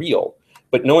not they're real.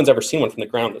 But no one's ever seen one from the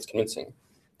ground that's convincing,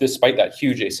 despite that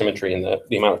huge asymmetry in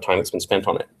the amount of time that's been spent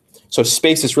on it. So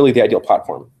space is really the ideal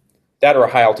platform. that or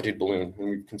a high altitude balloon, and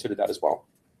we've considered that as well.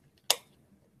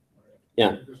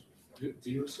 Yeah.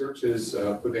 Do your searches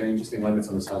put any interesting limits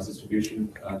on the size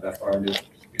distribution that far into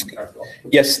Kuiper Belt?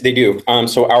 Yes, they do.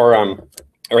 So our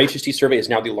HST survey is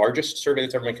now the largest survey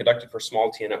that's ever been conducted for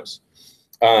small TNOs.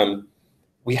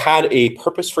 We had a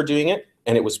purpose for doing it,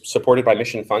 and it was supported by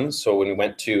mission funds. So when we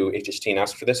went to HST and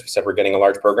asked for this, we said we're getting a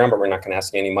large program, but we're not going to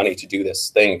ask any money to do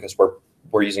this thing because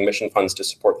we're using mission funds to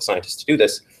support the scientists to do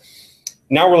this.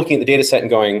 Now we're looking at the data set and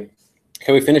going,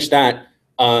 okay, we finished that.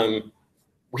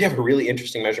 We have a really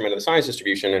interesting measurement of the size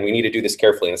distribution, and we need to do this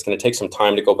carefully. And it's going to take some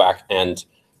time to go back and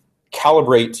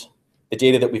calibrate the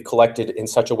data that we've collected in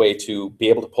such a way to be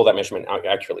able to pull that measurement out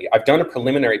accurately. I've done a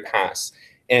preliminary pass,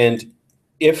 and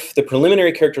if the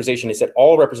preliminary characterization is at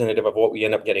all representative of what we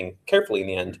end up getting carefully in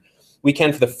the end, we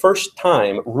can, for the first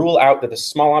time, rule out that the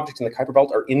small objects in the Kuiper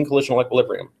Belt are in collisional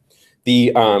equilibrium.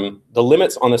 The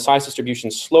limits on the size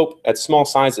distribution slope at small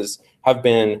sizes have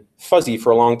been fuzzy for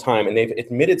a long time, and they've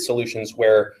admitted solutions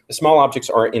where the small objects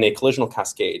are in a collisional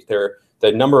cascade.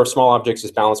 The number of small objects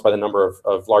is balanced by the number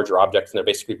of larger objects, and they're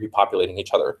basically repopulating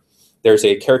each other. There's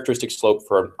a characteristic slope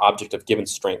for an object of given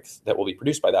strength that will be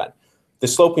produced by that. The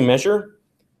slope we measure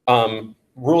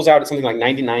rules out at something like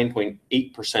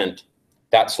 99.8%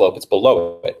 that slope. It's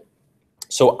below it.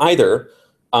 So either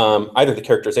the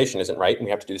characterization isn't right, and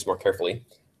we have to do this more carefully.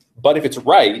 But if it's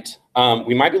right,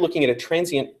 we might be looking at a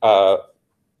transient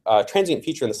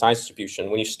feature in the size distribution.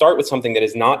 When you start with something that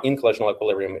is not in collisional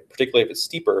equilibrium, particularly if it's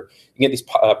steeper, you get these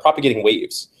propagating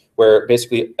waves where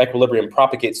basically equilibrium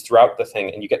propagates throughout the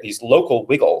thing, and you get these local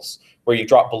wiggles where you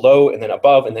drop below and then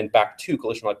above and then back to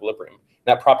collisional equilibrium.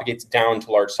 That propagates down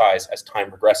to large size as time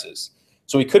progresses.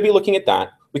 So we could be looking at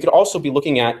that. We could also be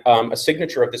looking at a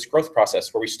signature of this growth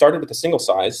process where we started with a single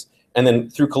size, and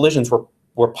then through collisions,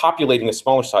 we're populating the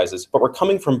smaller sizes, but we're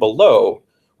coming from below,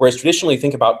 whereas traditionally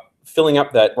think about filling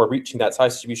up that or reaching that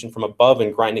size distribution from above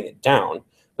and grinding it down.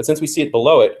 But since we see it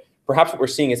below it, perhaps what we're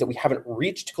seeing is that we haven't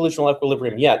reached collisional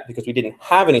equilibrium yet because we didn't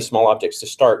have any small objects to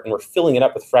start, and we're filling it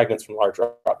up with fragments from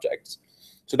larger objects.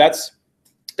 So that's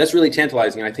really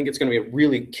tantalizing, and I think it's going to be a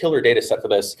really killer data set for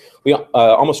this. We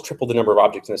almost tripled the number of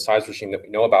objects in the size regime that we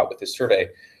know about with this survey.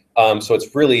 So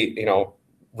it's really,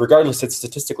 regardless, it's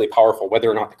statistically powerful, whether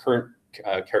or not the current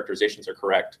characterizations are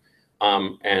correct.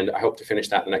 And I hope to finish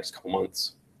that in the next couple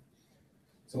months.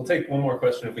 So we'll take one more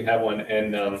question if we have one,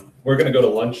 and we're going to go to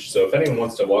lunch. So if anyone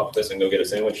wants to walk with us and go get a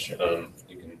sandwich, you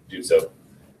can do so.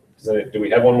 Do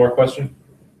we have one more question?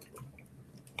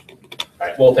 All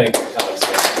right, well, thank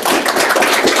you.